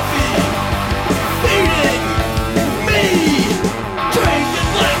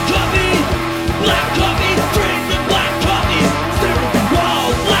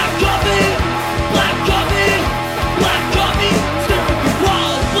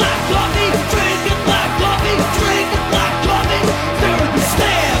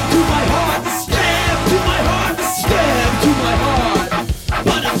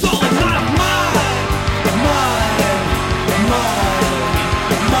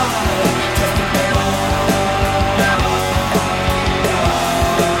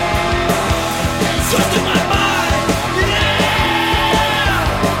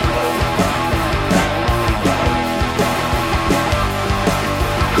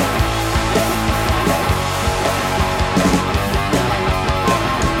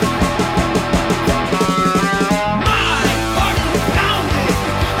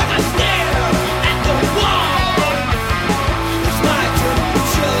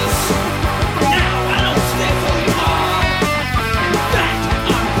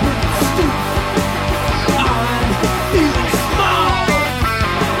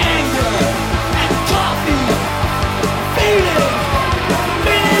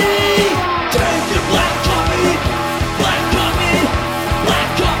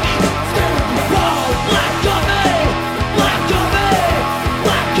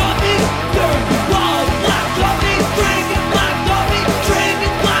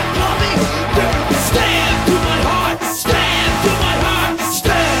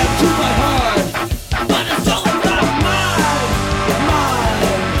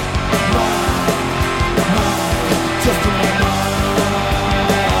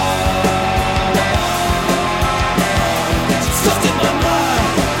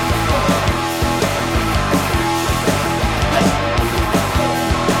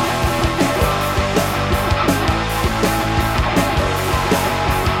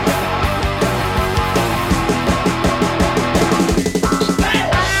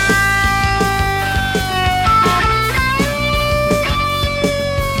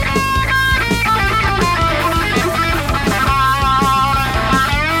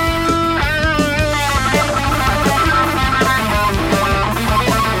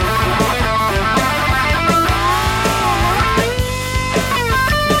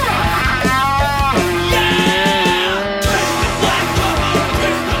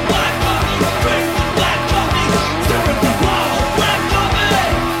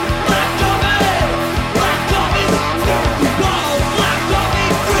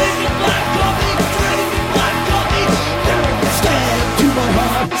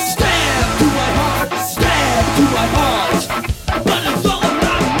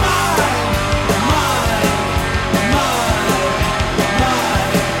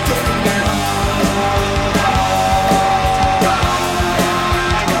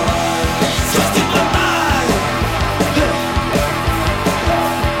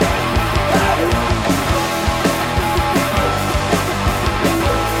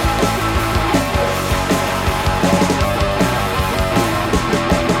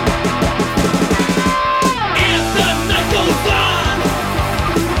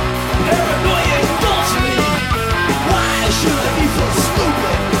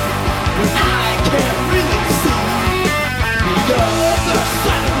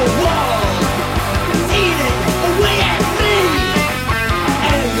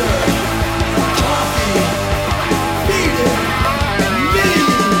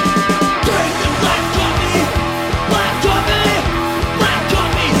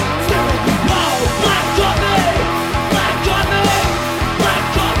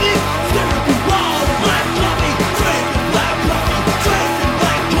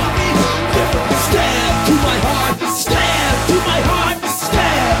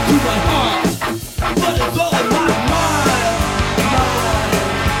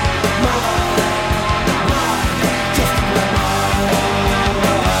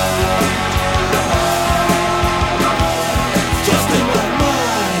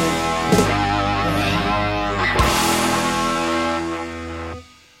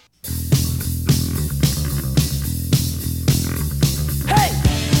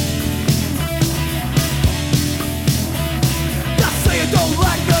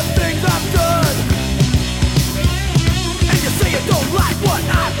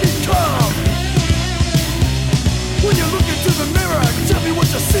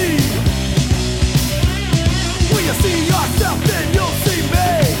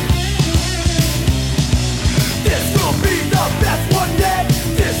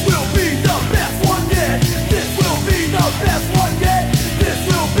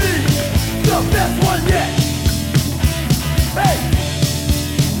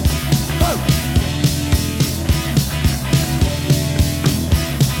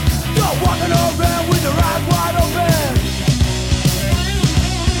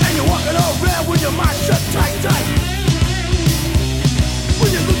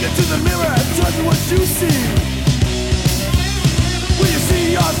 you see. When you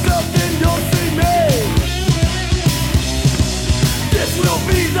see yourself, then you'll see me. This will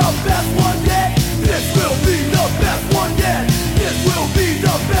be the best one yet. This will be the best one yet. This will be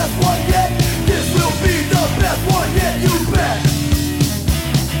the best one yet. This will be the best one yet. You bet.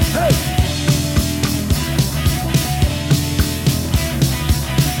 Hey.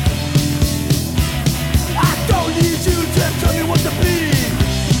 I don't need you to tell me what to be.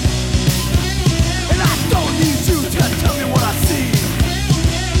 And I don't need you to tell me what I see.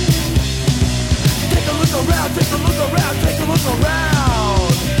 Take a look around, take a look around, take a look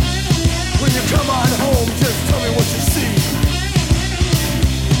around. When you come on home, just tell me what you see.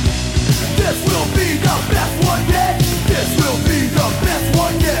 This will be the best one yet. This will be the best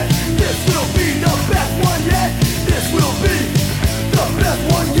one yet. This will be the best one yet. This will be the best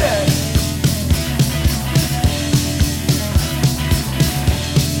one yet.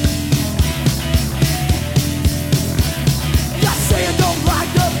 You say you don't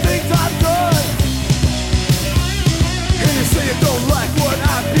like the things I've done, and you say you don't like what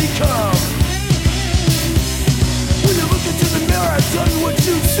I've become. When you look into the mirror, tell me what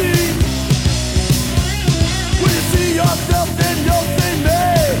you see. When you see yourself, then you'll see me.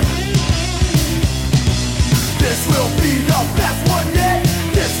 This will be the best one yet.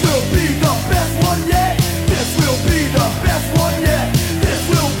 This will be the best one yet. This will be the best one yet. This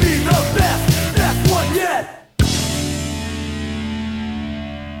will be the best one yet.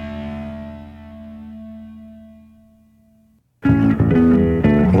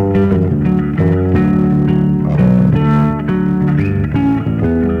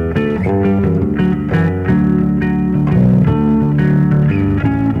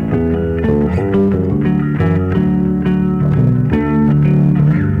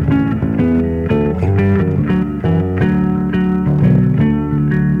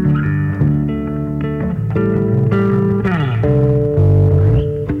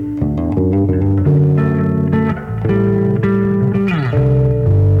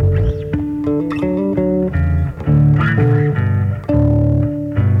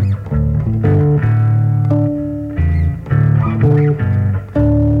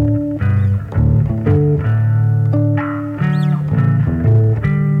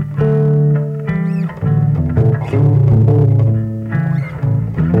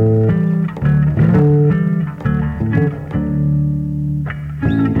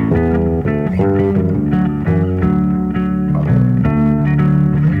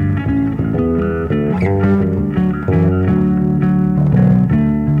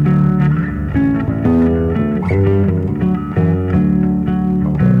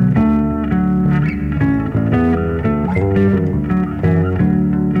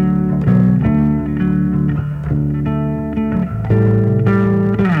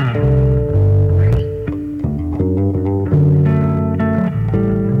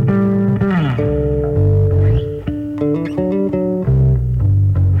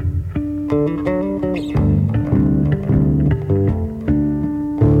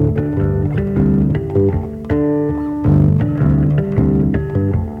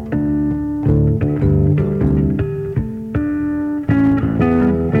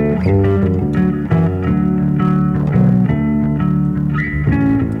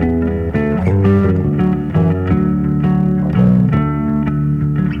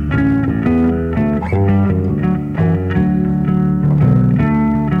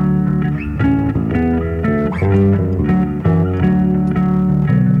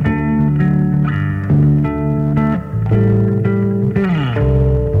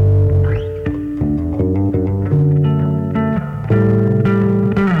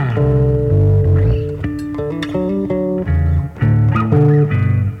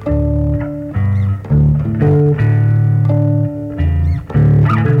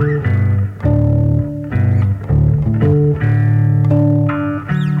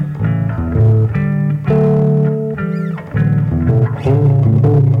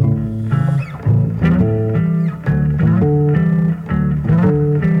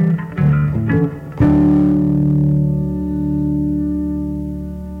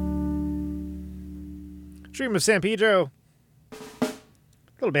 Stream of San Pedro. A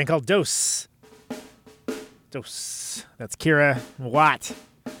little band called Dose. Dose. That's Kira Watt.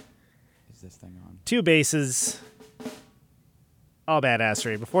 Is this thing on? 2 basses. All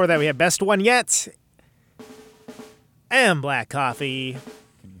badassery. Before that, we had Best One Yet and Black Coffee.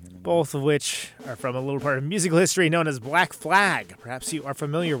 Both of which are from a little part of musical history known as Black Flag. Perhaps you are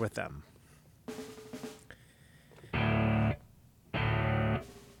familiar with them.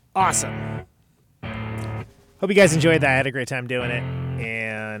 Awesome. Hope you guys enjoyed that. I had a great time doing it.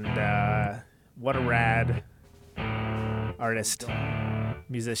 And what a rad artist,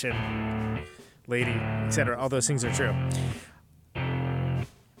 musician, lady, etc. All those things are true.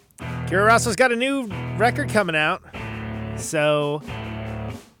 Kira Roessler's got a new record coming out, so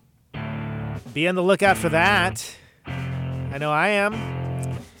be on the lookout for that. I know I am.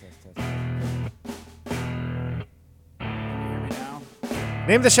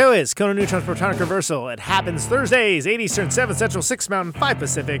 Name of the show is Conan Neutron's Protonic Reversal. It happens Thursdays, 8 Eastern, 7 Central, 6 Mountain, 5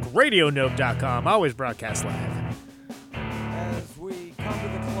 Pacific, RadioNope.com, always broadcast live. As we come to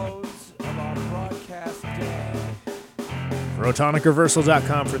the close of our broadcast day.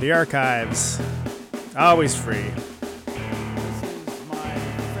 ProtonicReversal.com for the archives. Always free. This is my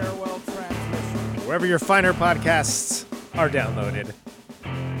farewell transmission. Wherever your finer podcasts are downloaded.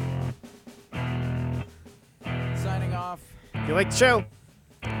 Signing off. If you like the show,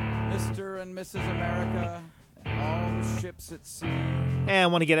 Mr. and Mrs. America, and all the ships at sea.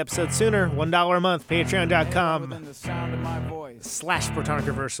 and want to get episodes sooner, $1 a month, Within patreon.com the sound of my voice. /Protonic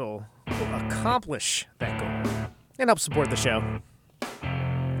Reversal will accomplish that goal and help support the show.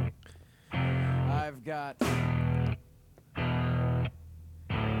 I've got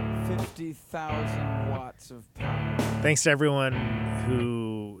 50,000 watts of power. Thanks to everyone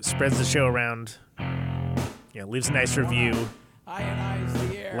who spreads the show around, leaves a nice review, Ionize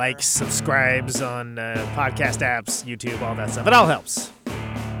the air. likes, subscribes on podcast apps, YouTube, all that stuff. It all helps.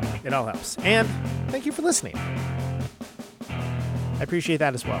 It all helps. And thank you for listening. I appreciate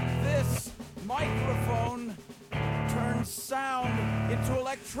that as well. This microphone turns sound into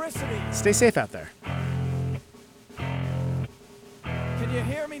electricity. Stay safe out there. Can you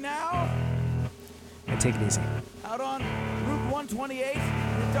hear me now? And take it easy. Out on Route 128,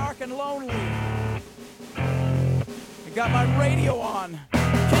 you're dark and lonely. I got my radio on.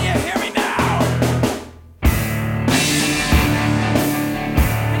 Can you hear me now?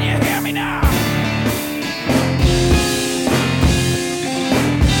 Can you hear me now?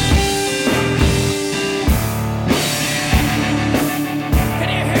 Can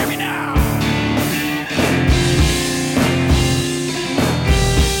you hear me now?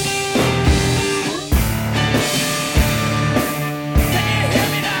 Can you hear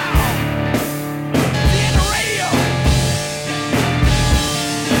me now? See in the radio.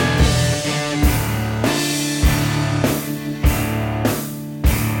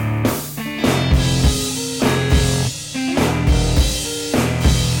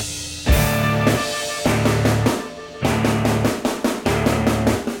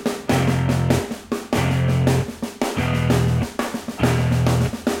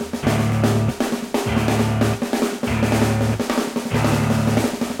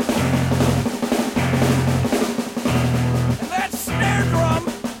 And that snare drum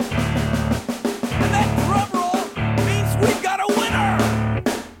and that drum roll means we've got a winner.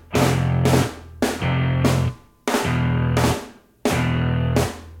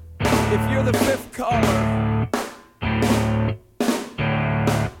 If you're the fifth caller,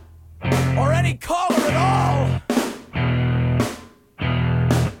 or any caller at all,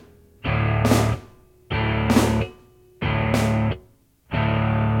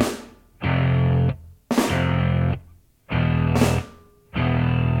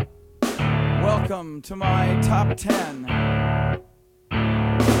 welcome to my top 10.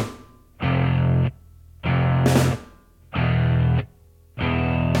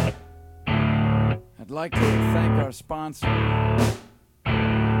 I'd like to thank our sponsor.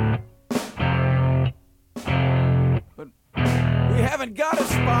 But we haven't got a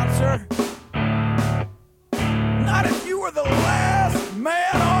sponsor. Not if you were the last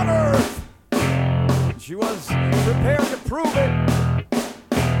man on earth. She was prepared to prove it.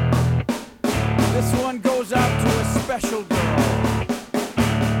 This one goes out to a special girl.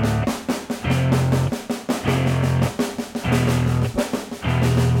 But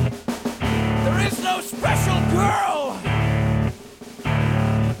there is no special girl.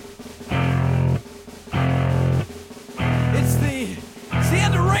 It's the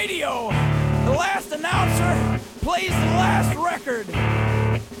end of radio. The last announcer plays the last record.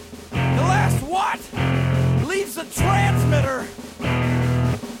 The last what? Leaves the transmitter.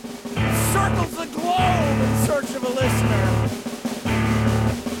 Circles the globe in search of a listener.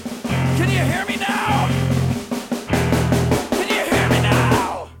 Can you hear me now? Can you hear me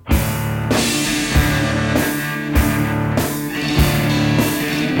now?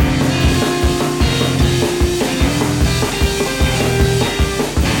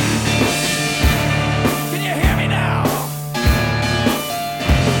 Can you hear me now?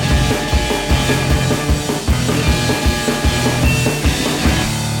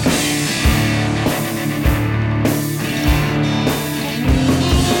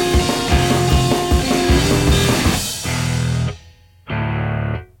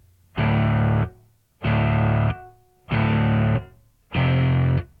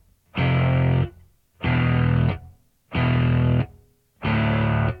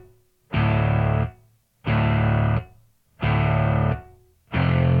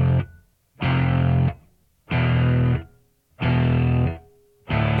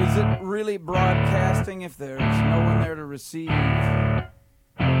 Is it really broadcasting if there's no one there to receive? It's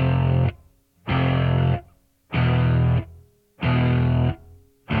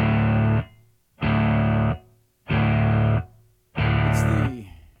the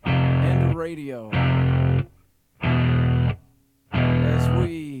end of radio. As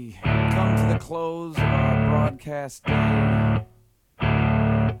we come to the close of our broadcast day,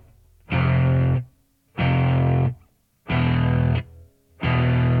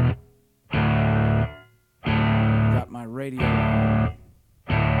 my radio on.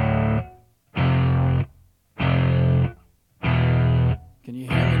 Can you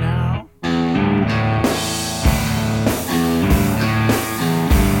hear me now?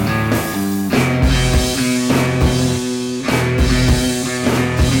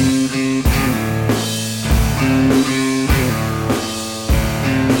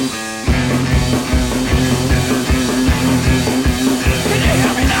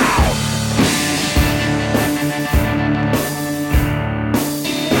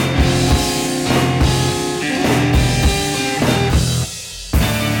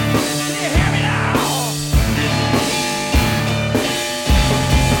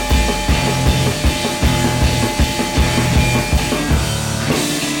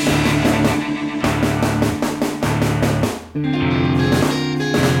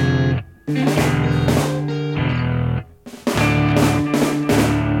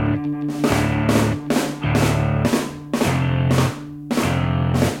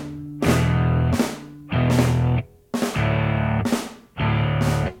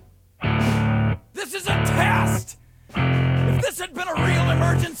 This is a test! If this had been a real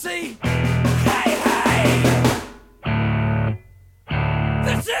emergency,